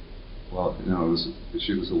 Well,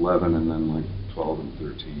 she was 11 and then 12 and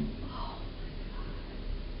 13.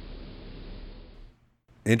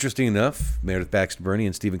 Interesting enough, Meredith Baxter Birney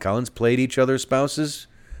and Stephen Collins played each other's spouses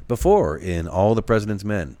before in All the President's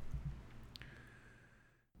Men.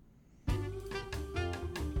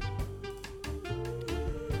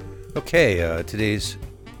 Okay, today's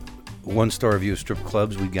one-star review of strip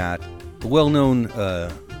clubs. We got a well-known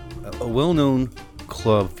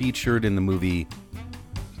club featured in the movie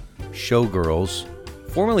Showgirls.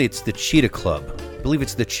 Formerly, it's the Cheetah Club. I believe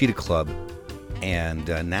it's the Cheetah Club, and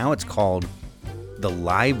now it's called the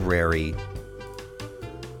Library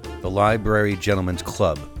Gentlemen's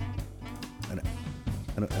Club. I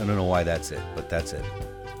don't know why that's it, but that's it.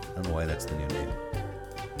 I don't know why that's the new name.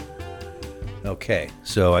 Okay,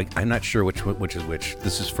 so I'm not sure which is which.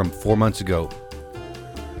 This is from 4 months ago.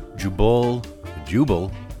 Jubal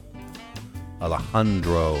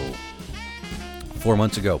Alejandro. 4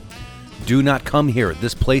 months ago. Do not come here.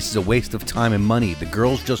 This place is a waste of time and money. The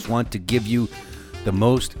girls just want to give you the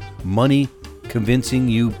most money, convincing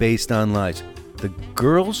you based on lies. The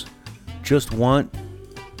girls just want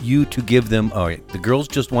you to give them... The girls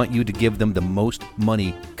just want you to give them the most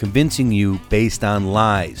money, convincing you based on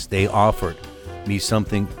lies. They offered me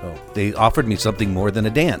something more than a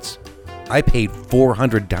dance. I paid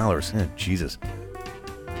 $400. Jesus.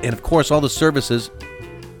 And of course, all the services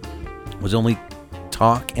was only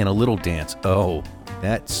talk and a little dance. Oh,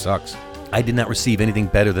 that sucks. I did not receive anything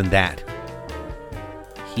better than that.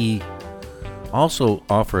 He also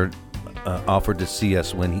offered to see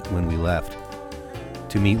us when we left,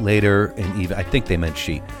 to meet later, and even I think they meant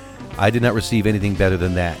she. I did not receive anything better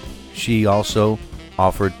than that. She also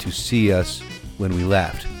offered to see us when we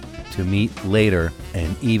left, to meet later,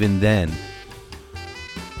 and even then,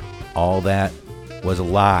 all that was a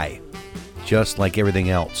lie, just like everything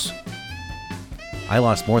else. I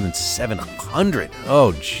lost more than $700.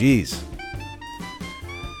 Oh, jeez.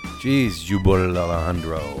 Jeez, Jubal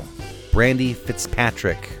Alejandro. Brandy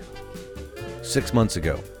Fitzpatrick, 6 months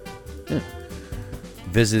ago.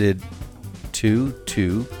 Visited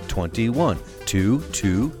 2/2/21.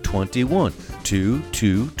 2/2/21.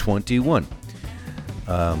 2/2/21.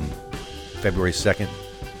 February 2nd,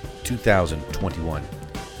 2021.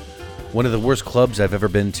 One of the worst clubs I've ever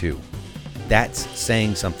been to. That's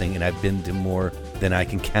saying something, and I've been to more than I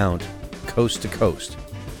can count, coast to coast.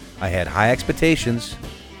 I had high expectations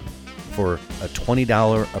for a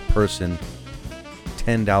 $20 a person,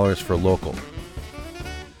 $10 for local.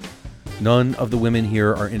 None of the women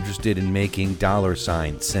here are interested in making dollar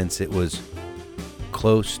signs since it was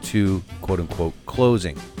close to, quote-unquote,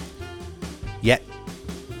 closing. Yet,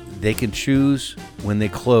 they can choose when they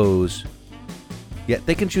close.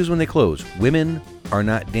 Women are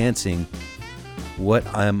not dancing. What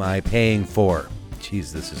am I paying for?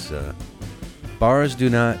 Jeez, this is Bars do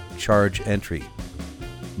not charge entry.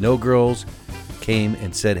 No girls came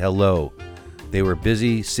and said hello. They were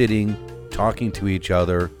busy sitting, talking to each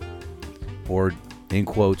other, or, in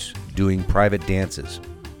quotes, doing private dances.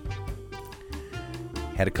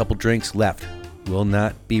 Had a couple drinks left. Will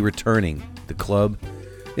not be returning. The club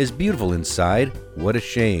is beautiful inside. What a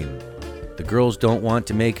shame. The girls don't want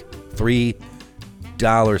to make $3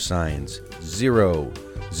 signs. 0,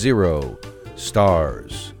 0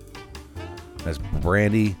 stars. That's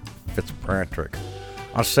Brandy Fitzpatrick.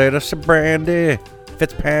 I'll say this to Brandy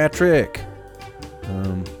Fitzpatrick.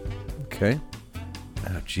 Okay.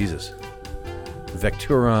 Oh, Jesus.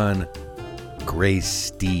 Vecturon Gray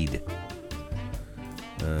Steed.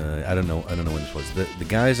 I don't know when this was. The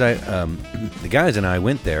guys the guys and I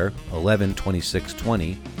went there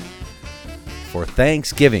 11/26/20 for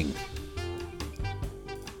Thanksgiving,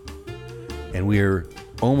 and we're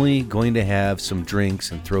only going to have some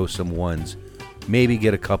drinks and throw some ones, maybe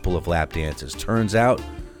get a couple of lap dances. Turns out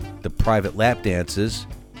the private lap dances,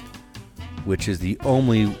 which is the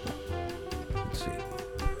only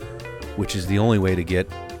way to get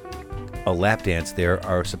a lap dance there,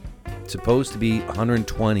 are supposed to be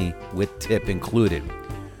 $120 with tip included.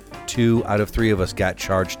 2 out of 3 of us got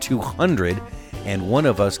charged $200, and one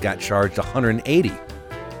of us got charged $180.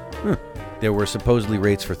 There were supposedly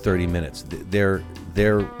rates for 30 minutes. There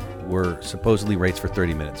were supposedly rates for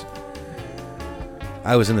 30 minutes.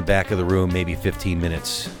 I was in the back of the room maybe 15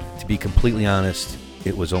 minutes. To be completely honest,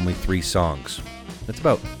 it was only 3 songs. That's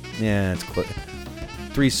about, it's close.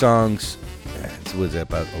 3 songs, it was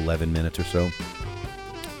about 11 minutes or so.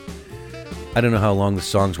 I don't know how long the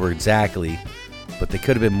songs were exactly, but they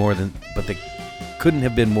could have been more than, but they couldn't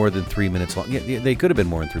have been more than 3 minutes long. Yeah, they could have been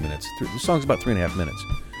more than 3 minutes. The song's about 3.5 minutes.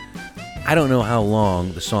 I don't know how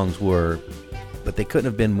long the songs were, but they couldn't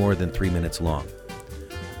have been more than 3 minutes long.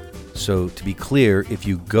 So to be clear, if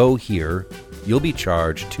you go here, you'll be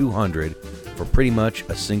charged $200 for pretty much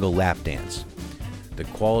a single lap dance. The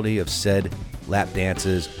quality of said lap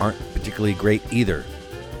dances aren't particularly great either.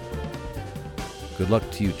 Good luck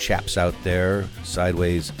to you chaps out there.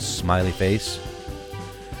 Sideways smiley face.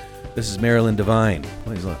 This is Marilyn Devine. Oh,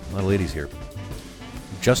 there's a lot of ladies here.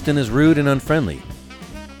 Justin is rude and unfriendly.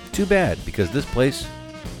 Too bad, because this place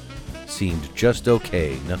seemed just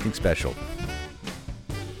okay. Nothing special.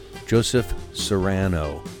 Joseph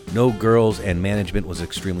Serrano. No girls and management was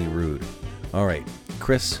extremely rude. All right.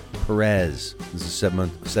 Chris Perez. This is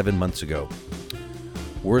 7 months ago.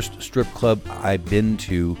 Worst strip club I've been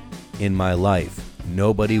to in my life.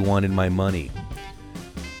 Nobody wanted my money,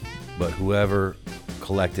 but whoever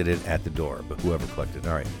collected it at the door. All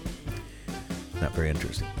right. Not very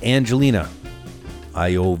interesting. Angelina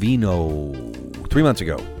Iovino. 3 months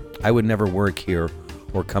ago. I would never work here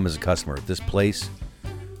or come as a customer. This place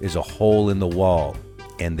is a hole in the wall,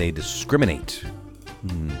 and they discriminate.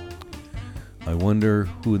 I wonder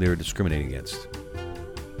who they're discriminating against.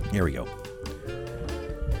 Here we go.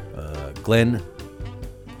 Glenn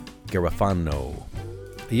Garofano.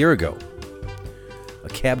 A year ago, a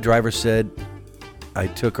cab driver said I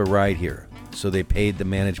took a ride here, so they paid the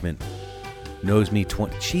management. Knows me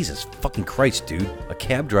 20... Jesus fucking Christ, dude. A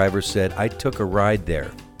cab driver said I took a ride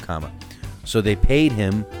there, comma. So they paid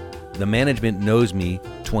him. The management knows me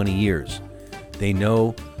 20 years. They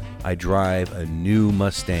know I drive a new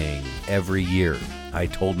Mustang every year. I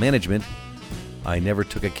told management I never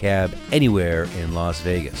took a cab anywhere in Las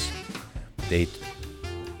Vegas.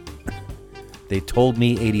 They told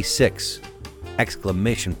me 86!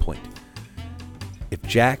 Exclamation point. If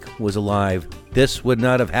Jack was alive, this would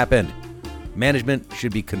not have happened. Management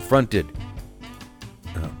should be confronted.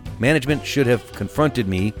 Management should have confronted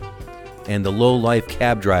me and the low-life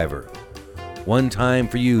cab driver. One time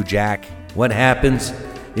for you, Jack. What happens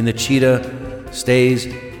in the cheetah stays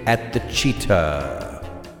at the cheetah.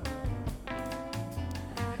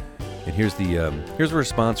 And here's the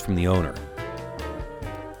response from the owner.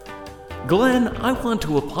 Glenn, I want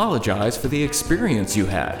to apologize for the experience you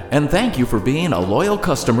had, and thank you for being a loyal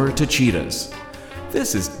customer to Cheetahs.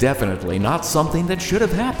 This is definitely not something that should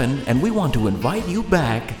have happened, and we want to invite you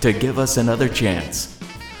back to give us another chance.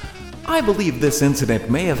 I believe this incident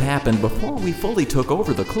may have happened before we fully took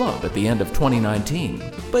over the club at the end of 2019.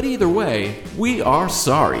 But either way, we are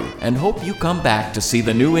sorry and hope you come back to see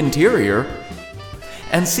the new interior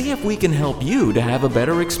and see if we can help you to have a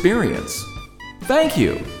better experience. Thank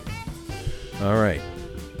you. All right.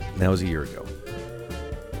 That was a year ago.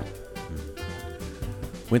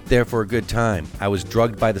 Went there for a good time. I was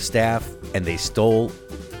drugged by the staff, and they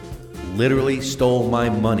literally stole my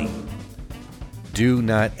money. Do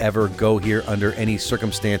not ever go here under any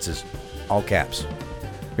circumstances. All caps.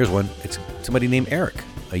 Here's one. It's somebody named Eric,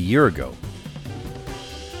 a year ago.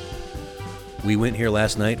 We went here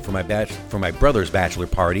last night for my brother's bachelor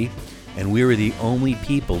party, and we were the only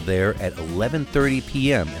people there at 11:30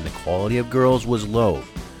 p.m., and the quality of girls was low.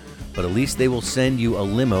 But at least they will send you a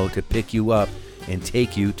limo to pick you up and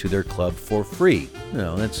take you to their club for free.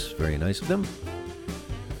 No, that's very nice of them.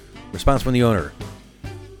 Response from the owner.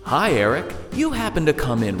 Hi, Eric. You happened to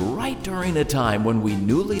come in right during a time when we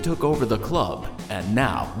newly took over the club, and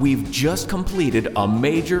now we've just completed a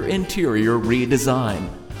major interior redesign.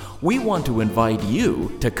 We want to invite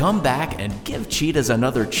you to come back and give Cheetahs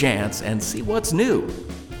another chance and see what's new.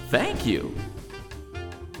 Thank you.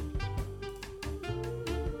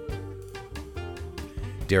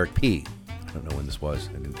 Derek P. I don't know when this was.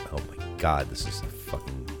 Oh my God, this is a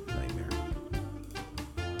fucking nightmare.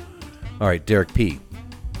 All right, Derek P.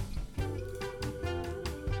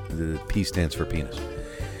 The P stands for penis.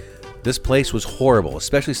 This place was horrible,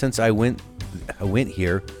 especially since I went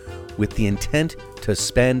here with the intent to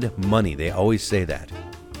spend money. They always say that,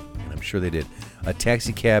 and I'm sure they did. A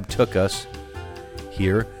taxi cab took us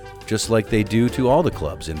here, just like they do to all the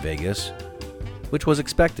clubs in Vegas, which was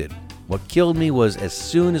expected. What killed me was as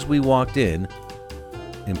soon as we walked in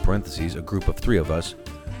parentheses, a group of 3 of us,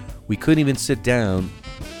 we couldn't even sit down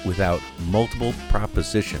without multiple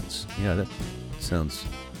propositions. Yeah, that sounds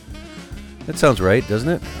right, doesn't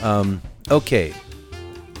it? Okay.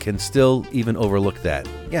 Can still even overlook that.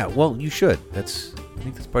 Yeah, well, you should. I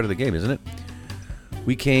think that's part of the game, isn't it?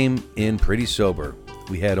 We came in pretty sober.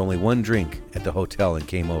 We had only one drink at the hotel and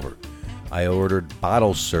came over. I ordered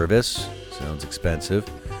bottle service. Sounds expensive.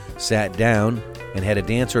 Sat down and had a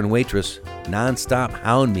dancer and waitress nonstop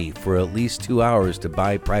hound me for at least 2 hours to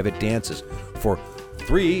buy private dances for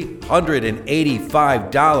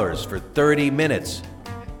 $385 for 30 minutes.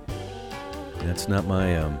 That's not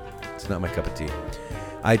my cup of tea.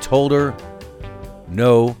 I told her,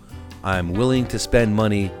 no, I'm willing to spend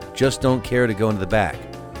money, just don't care to go into the back.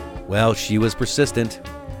 Well, she was persistent.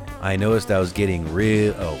 I noticed I was getting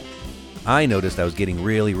really,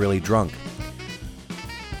 really drunk,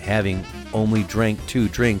 having only drank 2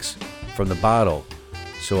 drinks from the bottle,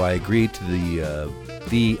 so I agreed to the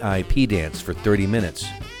VIP dance for 30 minutes,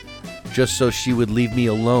 just so she would leave me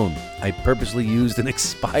alone. I purposely used an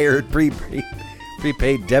expired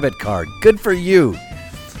prepaid debit card. Good for you.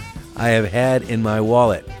 I have had in my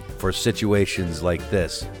wallet for situations like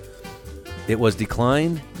this. It was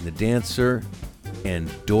declined. The dancer and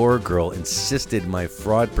door girl insisted my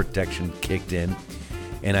fraud protection kicked in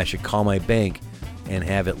and I should call my bank and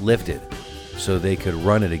have it lifted so they could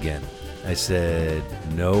run it again. I said,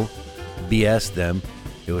 no, BS them.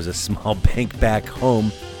 It was a small bank back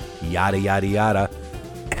home, yada, yada, yada.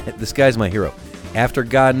 This guy's my hero. After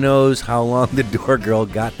God knows how long the door girl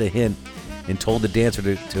got the hint and told the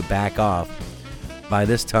dancer to back off, by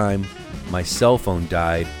this time, my cell phone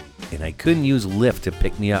died and I couldn't use Lyft to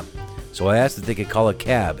pick me up. So I asked if they could call a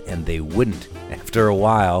cab, and they wouldn't. After a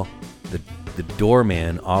while, the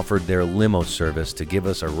doorman offered their limo service to give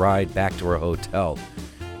us a ride back to our hotel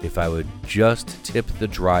if I would just tip the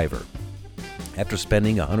driver. After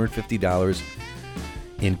spending $150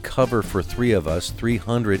 in cover for 3 of us,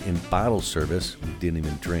 $300 in bottle service, we didn't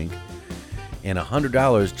even drink, and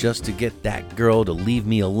 $100 just to get that girl to leave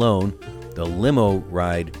me alone, the limo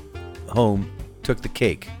ride home took the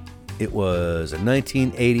cake. It was a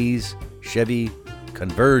 1980s Chevy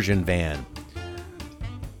conversion van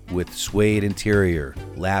with suede interior.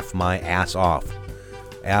 Laugh my ass off.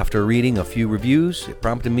 After reading a few reviews, it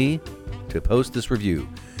prompted me to post this review.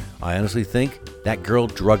 I honestly think that girl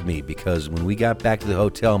drugged me, because when we got back to the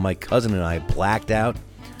hotel, my cousin and I blacked out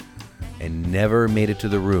and never made it to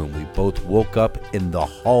the room. We both woke up in the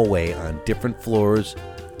hallway on different floors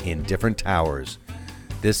in different towers.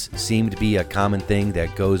 This seemed to be a common thing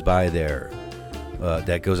that goes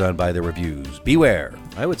on by their reviews. Beware.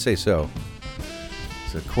 I would say so.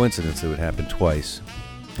 It's a coincidence it would happen twice.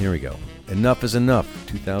 Here we go. Enough is Enough,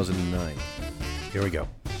 2009. Here we go.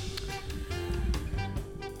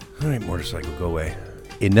 All right, motorcycle, go away.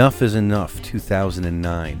 Enough is Enough,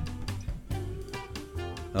 2009.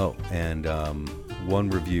 Oh, and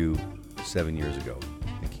one review 7 years ago.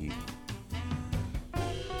 I think he...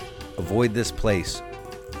 Avoid this place.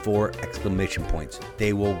 4 exclamation points.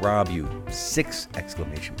 They will rob you. 6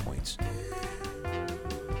 exclamation points.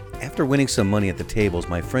 After winning some money at the tables,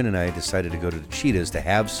 my friend and I decided to go to the Cheetahs to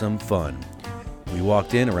have some fun. We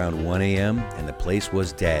walked in around 1 a.m. and the place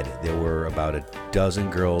was dead. There were about a dozen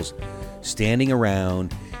girls standing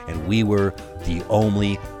around, and we were the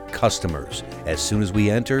only customers. As soon as we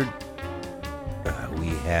entered, we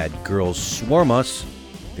had girls swarm us.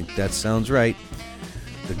 I think that sounds right.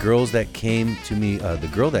 The girl that came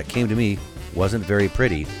to me wasn't very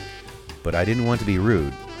pretty, but I didn't want to be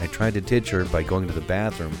rude. I tried to ditch her by going to the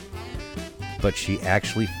bathroom, but she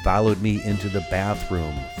actually followed me into the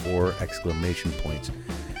bathroom. 4 exclamation points.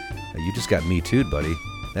 You just got me too'd, buddy.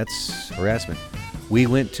 That's harassment. We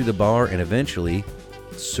went to the bar and eventually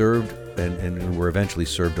served and were eventually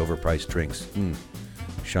served overpriced drinks.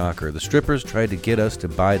 Shocker. The strippers tried to get us to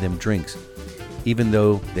buy them drinks, even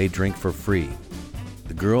though they drink for free.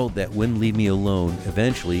 The girl that wouldn't leave me alone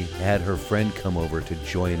eventually had her friend come over to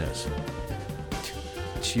join us.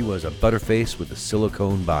 She was a butterface with a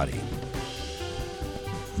silicone body.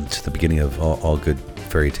 It's the beginning of all good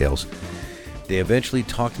fairy tales. They eventually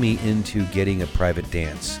talked me into getting a private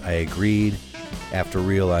dance. I agreed after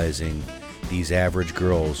realizing these average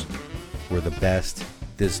girls were the best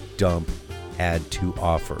this dump had to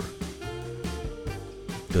offer.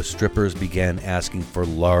 The strippers began asking for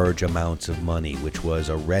large amounts of money, which was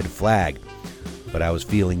a red flag, but I was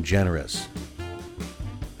feeling generous.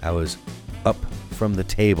 I was up from the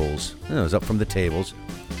tables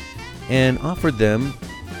and offered them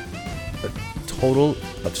a total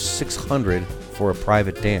of $600 for a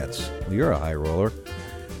private dance. Well, you're a high roller.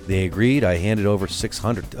 They agreed. I handed over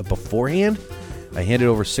 $600 beforehand. I handed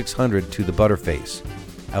over $600 to the butterface.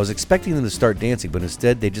 I was expecting them to start dancing, but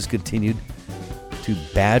instead they just continued to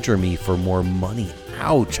badger me for more money.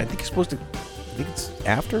 Ouch! I think you're supposed to. I think it's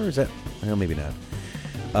after. Is that? Well, maybe not.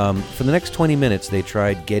 For the next 20 minutes, they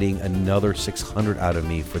tried getting another $600 out of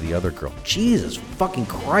me for the other girl. Jesus fucking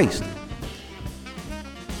Christ!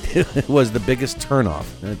 It was the biggest turnoff.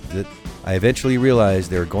 I eventually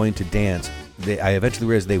realized they were going to dance. I eventually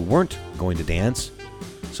realized they weren't going to dance,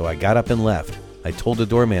 so I got up and left. I told the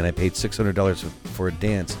doorman I paid $600 for a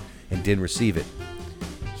dance and didn't receive it.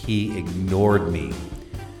 He ignored me.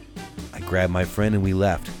 I grabbed my friend and we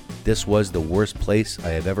left. This was the worst place I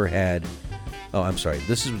have ever had. Oh, I'm sorry.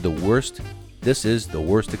 This is the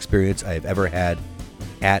worst experience I have ever had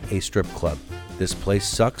at a strip club. This place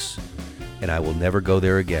sucks, and I will never go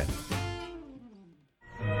there again.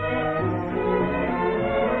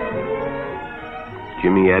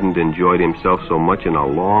 Jimmy hadn't enjoyed himself so much in a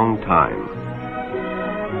long time.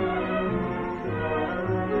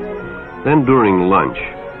 Then during lunch,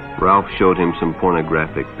 Ralph showed him some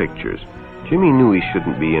pornographic pictures. Jimmy knew he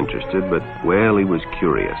shouldn't be interested, but, well, he was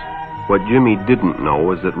curious. What Jimmy didn't know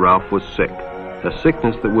was that Ralph was sick, a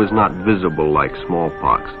sickness that was not visible like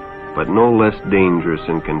smallpox, but no less dangerous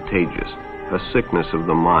and contagious, a sickness of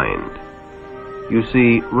the mind. You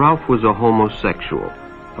see, Ralph was a homosexual,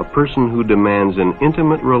 a person who demands an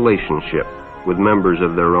intimate relationship with members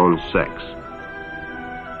of their own sex.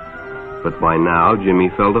 But by now, Jimmy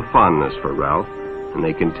felt a fondness for Ralph, and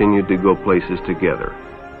they continued to go places together.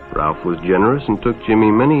 Ralph was generous and took Jimmy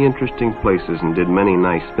many interesting places and did many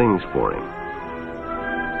nice things for him.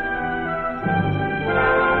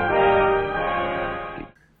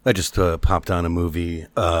 I just popped on a movie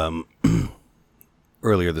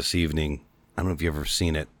earlier this evening. I don't know if you've ever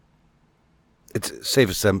seen it. It's a safe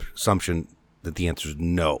assumption that the answer is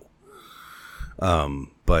no.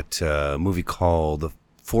 But a movie called The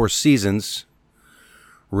Four Seasons,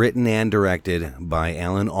 written and directed by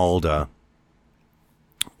Alan Alda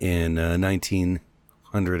in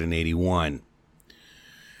 1981.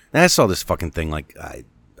 And I saw this fucking thing like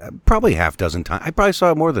probably half dozen times. I probably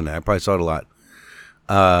saw it more than that. I probably saw it a lot.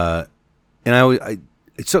 And I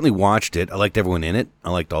certainly watched it. I liked everyone in it.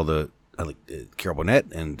 I liked Carol Burnett,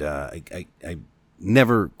 and I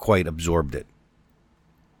never quite absorbed it.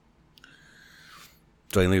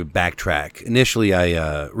 So I need to backtrack. Initially,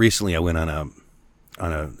 recently I went on a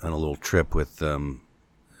little trip with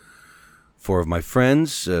 4 of my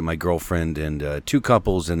friends, my girlfriend, and 2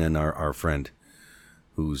 couples, and then our friend,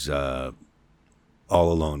 who's all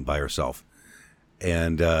alone by herself.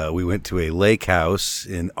 And we went to a lake house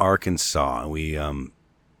in Arkansas. We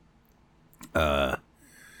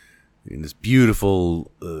in this beautiful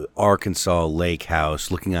Arkansas lake house,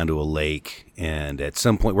 looking onto a lake. And at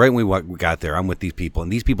some point, right when we got there, I'm with these people,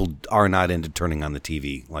 and these people are not into turning on the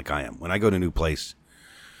TV like I am. When I go to a new place,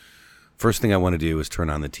 first thing I want to do is turn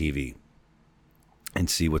on the TV and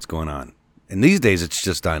see what's going on. And these days, it's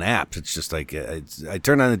just on apps. It's just like I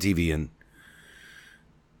turn on the TV and.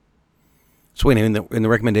 So anyway, in the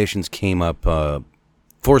recommendations came up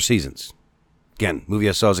Four Seasons. Again, movie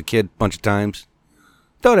I saw as a kid a bunch of times.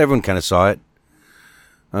 Thought everyone kind of saw it.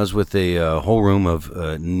 I was with a whole room of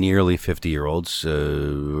nearly 50-year-olds,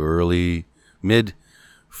 mid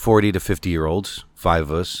 40 to 50-year-olds, 5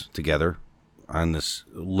 of us together on this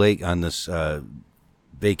lake, on this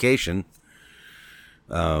vacation.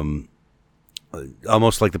 Almost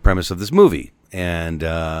like the premise of this movie. And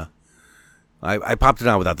I popped it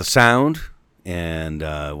on without the sound, and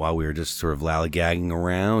while we were just sort of lollygagging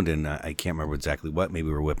around, and I can't remember exactly what. Maybe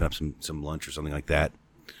we were whipping up some lunch or something like that.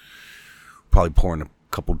 Probably pouring a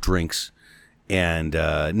couple drinks, and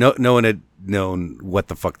no one had known what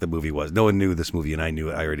the fuck the movie was. No one knew this movie, and I knew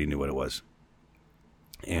it. I already knew what it was.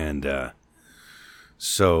 And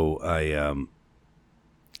so and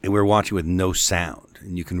we were watching with no sound,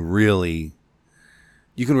 and you can really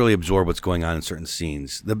absorb what's going on in certain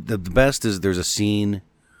scenes. The best is there's a scene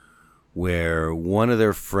where one of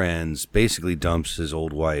their friends basically dumps his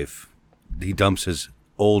old wife. He dumps his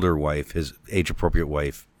older wife, his age-appropriate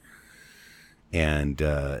wife, and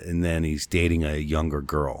then he's dating a younger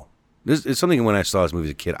girl. This is something when I saw this movie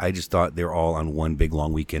as a kid, I just thought they were all on one big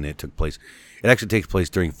long weekend. It actually takes place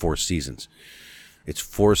during 4 seasons. It's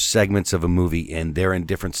 4 segments of a movie, and they're in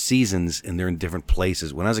different seasons, and they're in different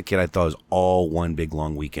places. When I was a kid, I thought it was all one big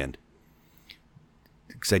long weekend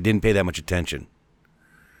because I didn't pay that much attention.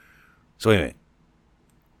 So anyway,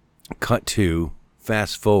 cut to,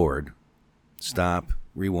 fast forward, stop,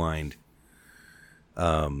 rewind.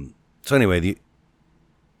 So anyway,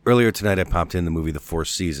 earlier tonight I popped in the movie The 4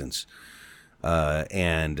 Seasons,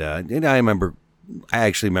 and I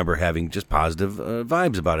actually remember having just positive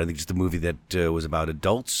vibes about it. I think just a movie that was about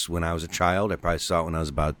adults when I was a child. I probably saw it when I was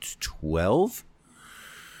about 12,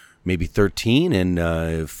 maybe 13,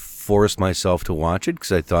 and forced myself to watch it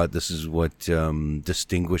because I thought this is what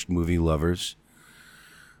distinguished movie lovers.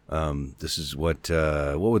 This is what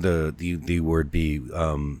would the word be?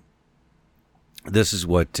 This is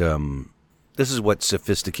what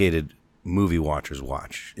sophisticated movie watchers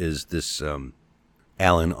watch. Is this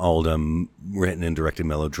Alan Alda written and directed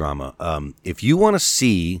melodrama? If you want to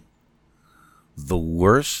see the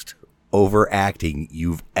worst overacting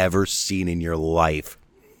you've ever seen in your life,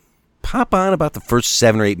 pop on about the first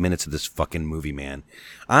 7 or 8 minutes of this fucking movie, man.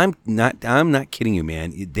 I'm not kidding you,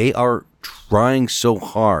 man. They are trying so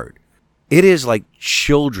hard. It is like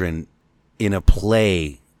children in a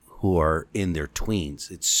play who are in their tweens.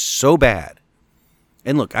 It's so bad.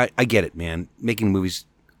 And look, I get it, man. Making movies,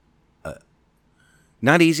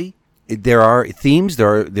 not easy. There are themes.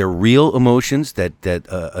 There are real emotions that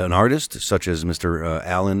an artist such as Mr.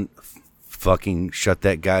 Allen fucking shut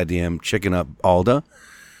that goddamn chicken up Alda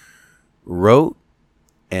wrote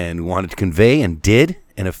and wanted to convey and did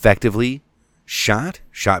and effectively shot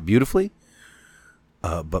beautifully.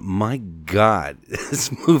 But my God,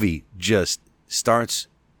 this movie just starts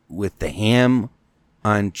with the ham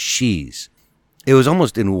on cheese. It was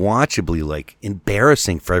almost unwatchably like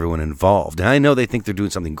embarrassing for everyone involved. And I know they think they're doing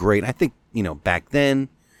something great. I think, back then,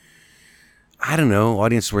 I don't know,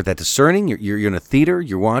 audiences weren't that discerning. You're in a theater,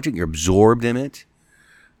 you're watching, you're absorbed in it.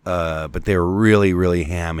 But they're really, really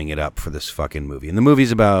hamming it up for this fucking movie. And the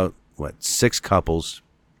movie's about, 6 couples.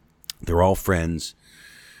 They're all friends.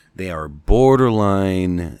 They are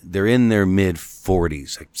borderline, they're in their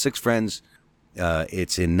mid-40s. Like 6 friends.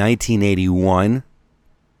 It's in 1981,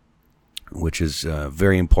 which is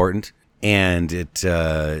very important. And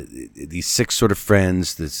these 6 sort of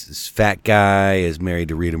friends, this fat guy is married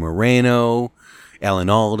to Rita Moreno. Alan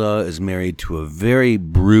Alda is married to a very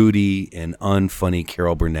broody and unfunny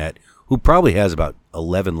Carol Burnett, who probably has about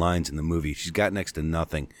 11 lines in the movie. She's got next to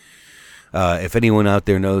nothing. If anyone out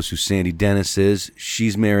there knows who Sandy Dennis is,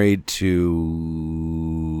 she's married to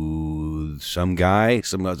some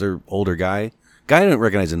other older guy. Guy I don't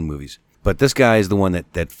recognize in the movies. But this guy is the one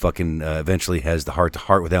that fucking eventually has the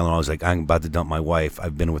heart-to-heart with Alan. I was like, I'm about to dump my wife.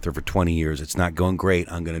 I've been with her for 20 years. It's not going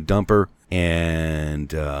great. I'm going to dump her.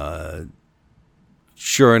 And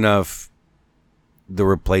sure enough, the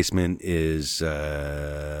replacement is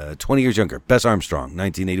 20 years younger. Bess Armstrong,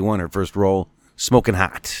 1981, her first role. Smoking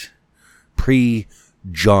Hot.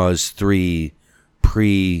 Pre-Jaws 3.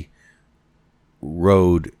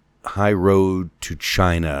 High Road to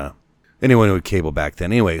China. Anyone who had cable back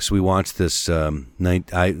then. Anyway, so we watched this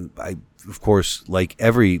night. I of course, like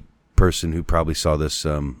every person who probably saw this,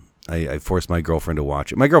 I forced my girlfriend to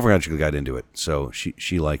watch it. My girlfriend actually got into it, so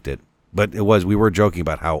she liked it. But we were joking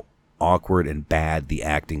about how awkward and bad the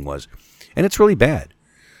acting was. And it's really bad.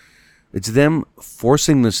 It's them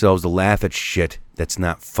forcing themselves to laugh at shit that's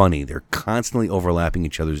not funny. They're constantly overlapping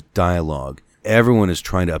each other's dialogue. Everyone is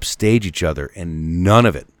trying to upstage each other, and none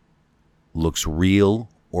of it looks real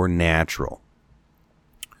or natural.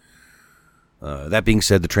 That being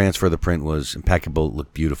said, the transfer of the print was impeccable,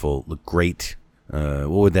 looked beautiful, looked great. What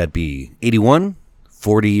would that be? 81?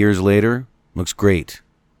 40 years later? Looks great.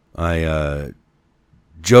 I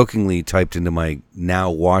jokingly typed into my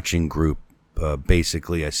now watching group,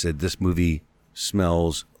 basically, I said, this movie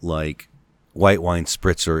smells like white wine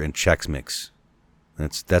spritzer and Chex Mix.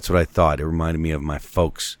 That's what I thought. It reminded me of my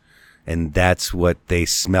folks. And that's what they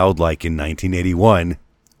smelled like in 1981.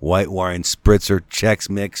 White wine, spritzer, Chex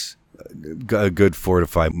Mix, a good 4 to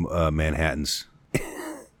 5 Manhattans.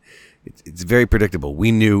 It's very predictable.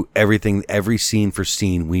 We knew everything, every scene for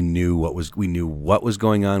scene. We knew what was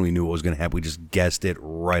going on. We knew what was going to happen. We just guessed it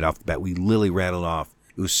right off the bat. We literally rattled off.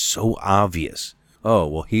 It was so obvious. Oh,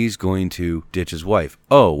 well, he's going to ditch his wife.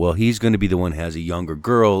 Oh, well, he's going to be the one who has a younger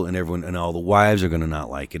girl, and everyone and all the wives are going to not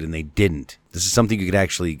like it, and they didn't. This is something you could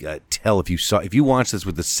actually tell if you watched this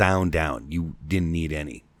with the sound down. You didn't need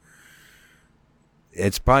any.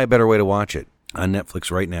 It's probably a better way to watch it on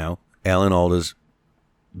Netflix right now. Alan Alda's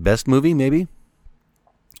best movie, maybe.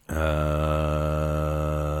 It's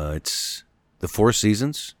The Four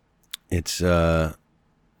Seasons. It's not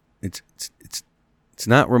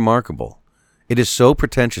remarkable. It is so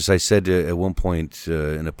pretentious. I said at one point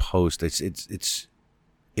in a post,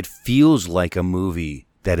 it feels like a movie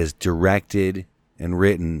that is directed and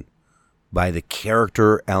written by the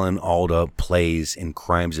character Alan Alda plays in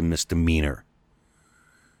Crimes and Misdemeanor.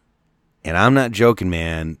 And I'm not joking,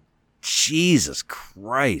 man. Jesus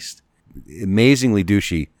Christ. Amazingly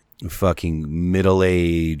douchey, fucking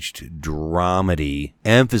middle-aged dramedy.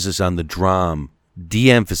 Emphasis on the dram,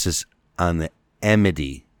 de-emphasis on the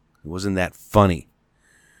emedy. It wasn't that funny.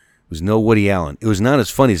 It was no Woody Allen. It was not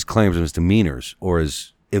as funny as Crimes and Misdemeanors or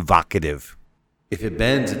as evocative. If it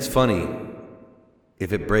bends, it's funny.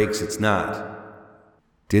 If it breaks, it's not.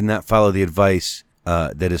 Did not follow the advice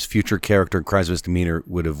that his future character in Crimes and Misdemeanor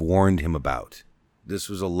would have warned him about. This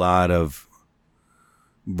was a lot of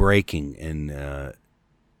breaking and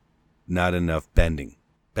not enough bending.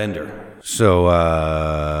 Bender.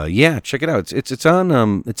 So yeah, check it out. It's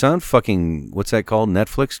on fucking, what's that called?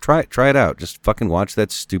 Netflix. Try it out. Just fucking watch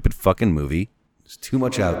that stupid fucking movie. There's too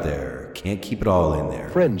much out there. Can't keep it all in there.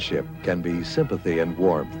 Friendship can be sympathy and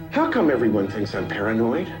warmth. How come everyone thinks I'm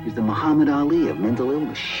paranoid? He's the Muhammad Ali of mental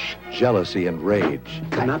illness. Jealousy and rage.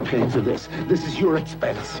 I'm not paying for this. This is your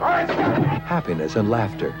expense. Happiness and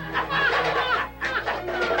laughter.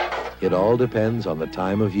 It all depends on the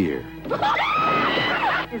time of year.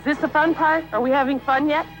 Is this the fun part? Are we having fun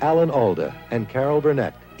yet? Alan Alda and Carol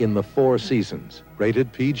Burnett in The Four Seasons,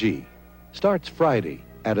 rated PG. Starts Friday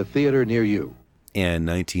at a theater near you. And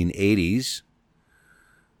 1980s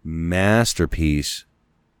masterpiece,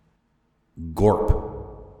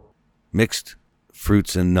 Gorp. Mixed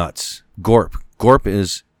fruits and nuts. Gorp. Gorp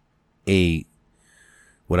is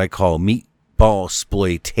what I call meatball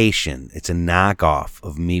exploitation. It's a knockoff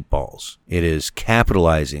of Meatballs. It is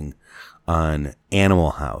capitalizing on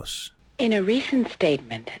Animal House. In a recent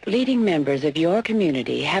statement, leading members of your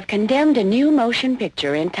community have condemned a new motion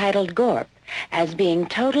picture entitled Gorp as being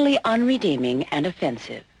totally unredeeming and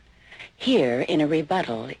offensive. Here, in a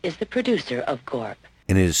rebuttal, is the producer of Gorp.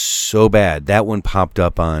 And it is so bad. That one popped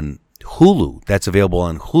up on Hulu. That's available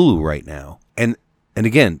on Hulu right now. And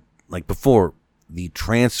again, like before, the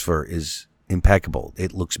transfer is impeccable.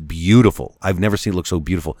 It looks beautiful. I've never seen it look so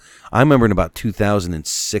beautiful. I remember in about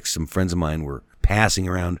 2006, some friends of mine were passing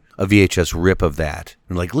around a VHS rip of that.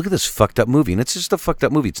 And like, look at this fucked up movie. And it's just a fucked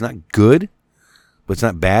up movie. It's not good, but it's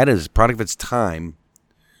not bad. It's a product of its time.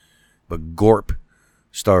 But Gorp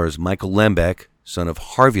stars Michael Lembeck, son of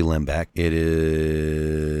Harvey Lembeck. It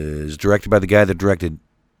is directed by the guy that directed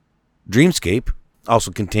Dreamscape.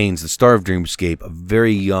 Also contains the star of Dreamscape, a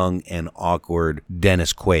very young and awkward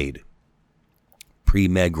Dennis Quaid.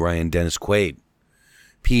 Pre-Meg Ryan Dennis Quaid.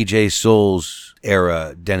 PJ Souls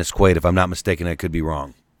era Dennis Quaid. If I'm not mistaken, I could be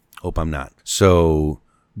wrong. Hope I'm not. So,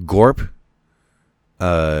 Gorp,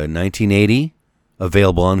 1980,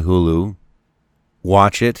 available on Hulu.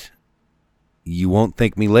 Watch it. You won't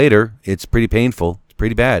thank me later. It's pretty painful. It's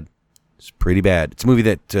pretty bad. It's pretty bad. It's a movie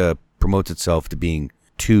that promotes itself to being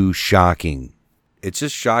too shocking. It's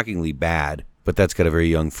just shockingly bad, but that's got a very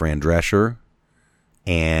young Fran Drescher.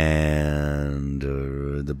 And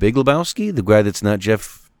the Big Lebowski, the guy that's not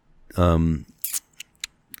Jeff,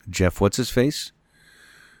 what's his face?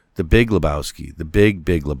 The Big Lebowski, the Big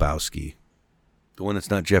Lebowski, the one that's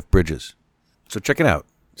not Jeff Bridges. So check it out.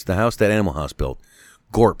 It's the house that Animal House built.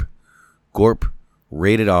 Gorp,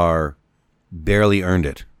 rated R, barely earned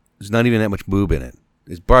it. There's not even that much boob in it.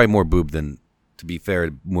 There's probably more boob than, to be fair,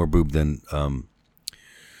 more boob than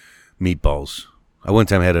Meatballs. I one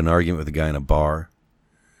time had an argument with a guy in a bar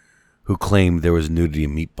who claimed there was nudity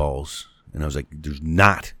in Meatballs. And I was like, there's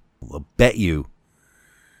not. I'll bet you.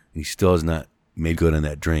 And he still has not made good on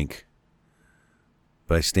that drink.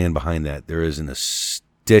 But I stand behind that. There isn't a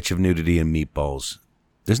stitch of nudity in Meatballs.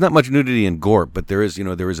 There's not much nudity in Gorp, but there is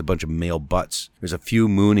a bunch of male butts. There's a few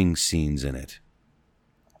mooning scenes in it.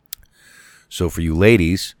 So for you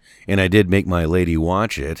ladies, and I did make my lady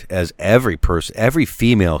watch it, as every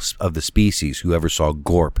female of the species who ever saw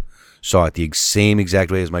Gorp saw it the same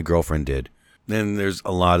exact way as my girlfriend did. Then there's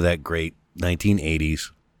a lot of that great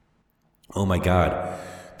 1980s. Oh my God,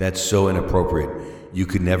 that's so inappropriate. You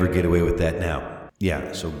could never get away with that now.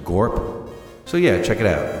 Yeah, so Gorp. So yeah, check it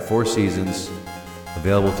out. 4 seasons,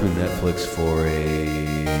 available through Netflix for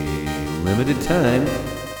a limited time.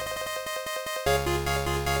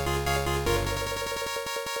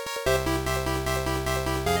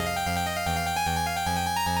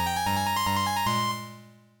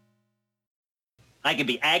 I can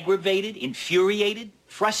be aggravated, infuriated,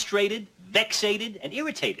 frustrated, vexated, and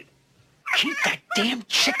irritated. Keep that damn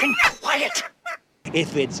chicken quiet!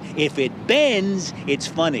 If it bends, it's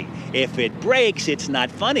funny. If it breaks, it's not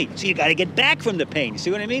funny. So you gotta get back from the pain. You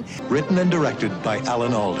see what I mean? Written and directed by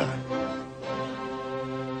Alan Alda.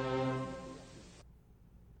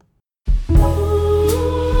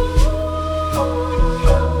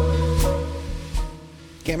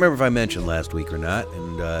 Can't remember if I mentioned last week or not,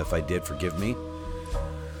 and if I did, forgive me.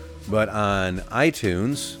 But on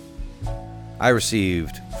iTunes, I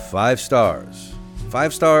received 5 stars.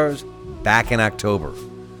 5 stars back in October.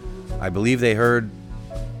 I believe they heard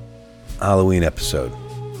Halloween episode.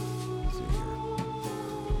 Let's see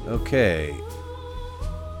here. Okay.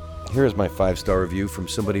 Here's my 5-star review from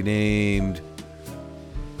somebody named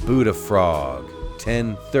Buddha Frog,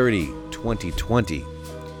 10/30/2020.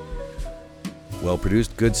 Well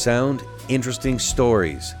produced, good sound, interesting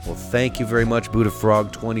stories. Well, thank you very much, Buddha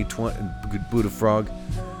Frog 2020. Buddha Frog,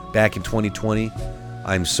 back in 2020.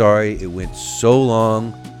 I'm sorry it went so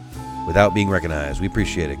long without being recognized. We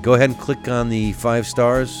appreciate it. Go ahead and click on the 5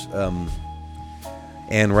 stars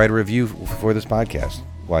and write a review for this podcast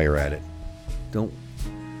while you're at it.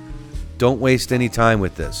 Don't waste any time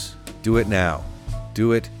with this. Do it now.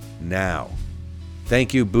 Do it now.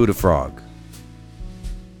 Thank you, Buddha Frog.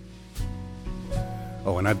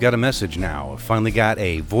 Oh, and I've got a message now. I finally got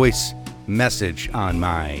a voice message on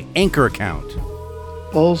my Anchor account.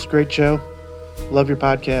 Bowles, great show. Love your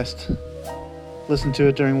podcast. Listen to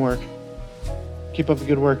it during work. Keep up the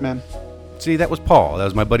good work, man. See, that was Paul. That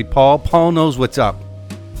was my buddy Paul. Paul knows what's up.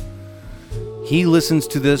 He listens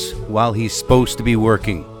to this while he's supposed to be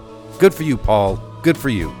working. Good for you, Paul. Good for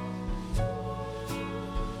you.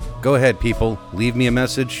 Go ahead, people. Leave me a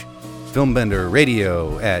message.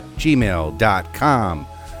 filmbenderradio@gmail.com.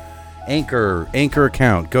 Anchor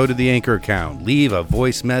account. Go to the Anchor account. Leave a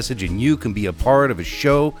voice message and you can be a part of a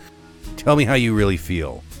show. Tell me how you really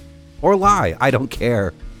feel. Or lie. I don't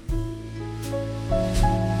care.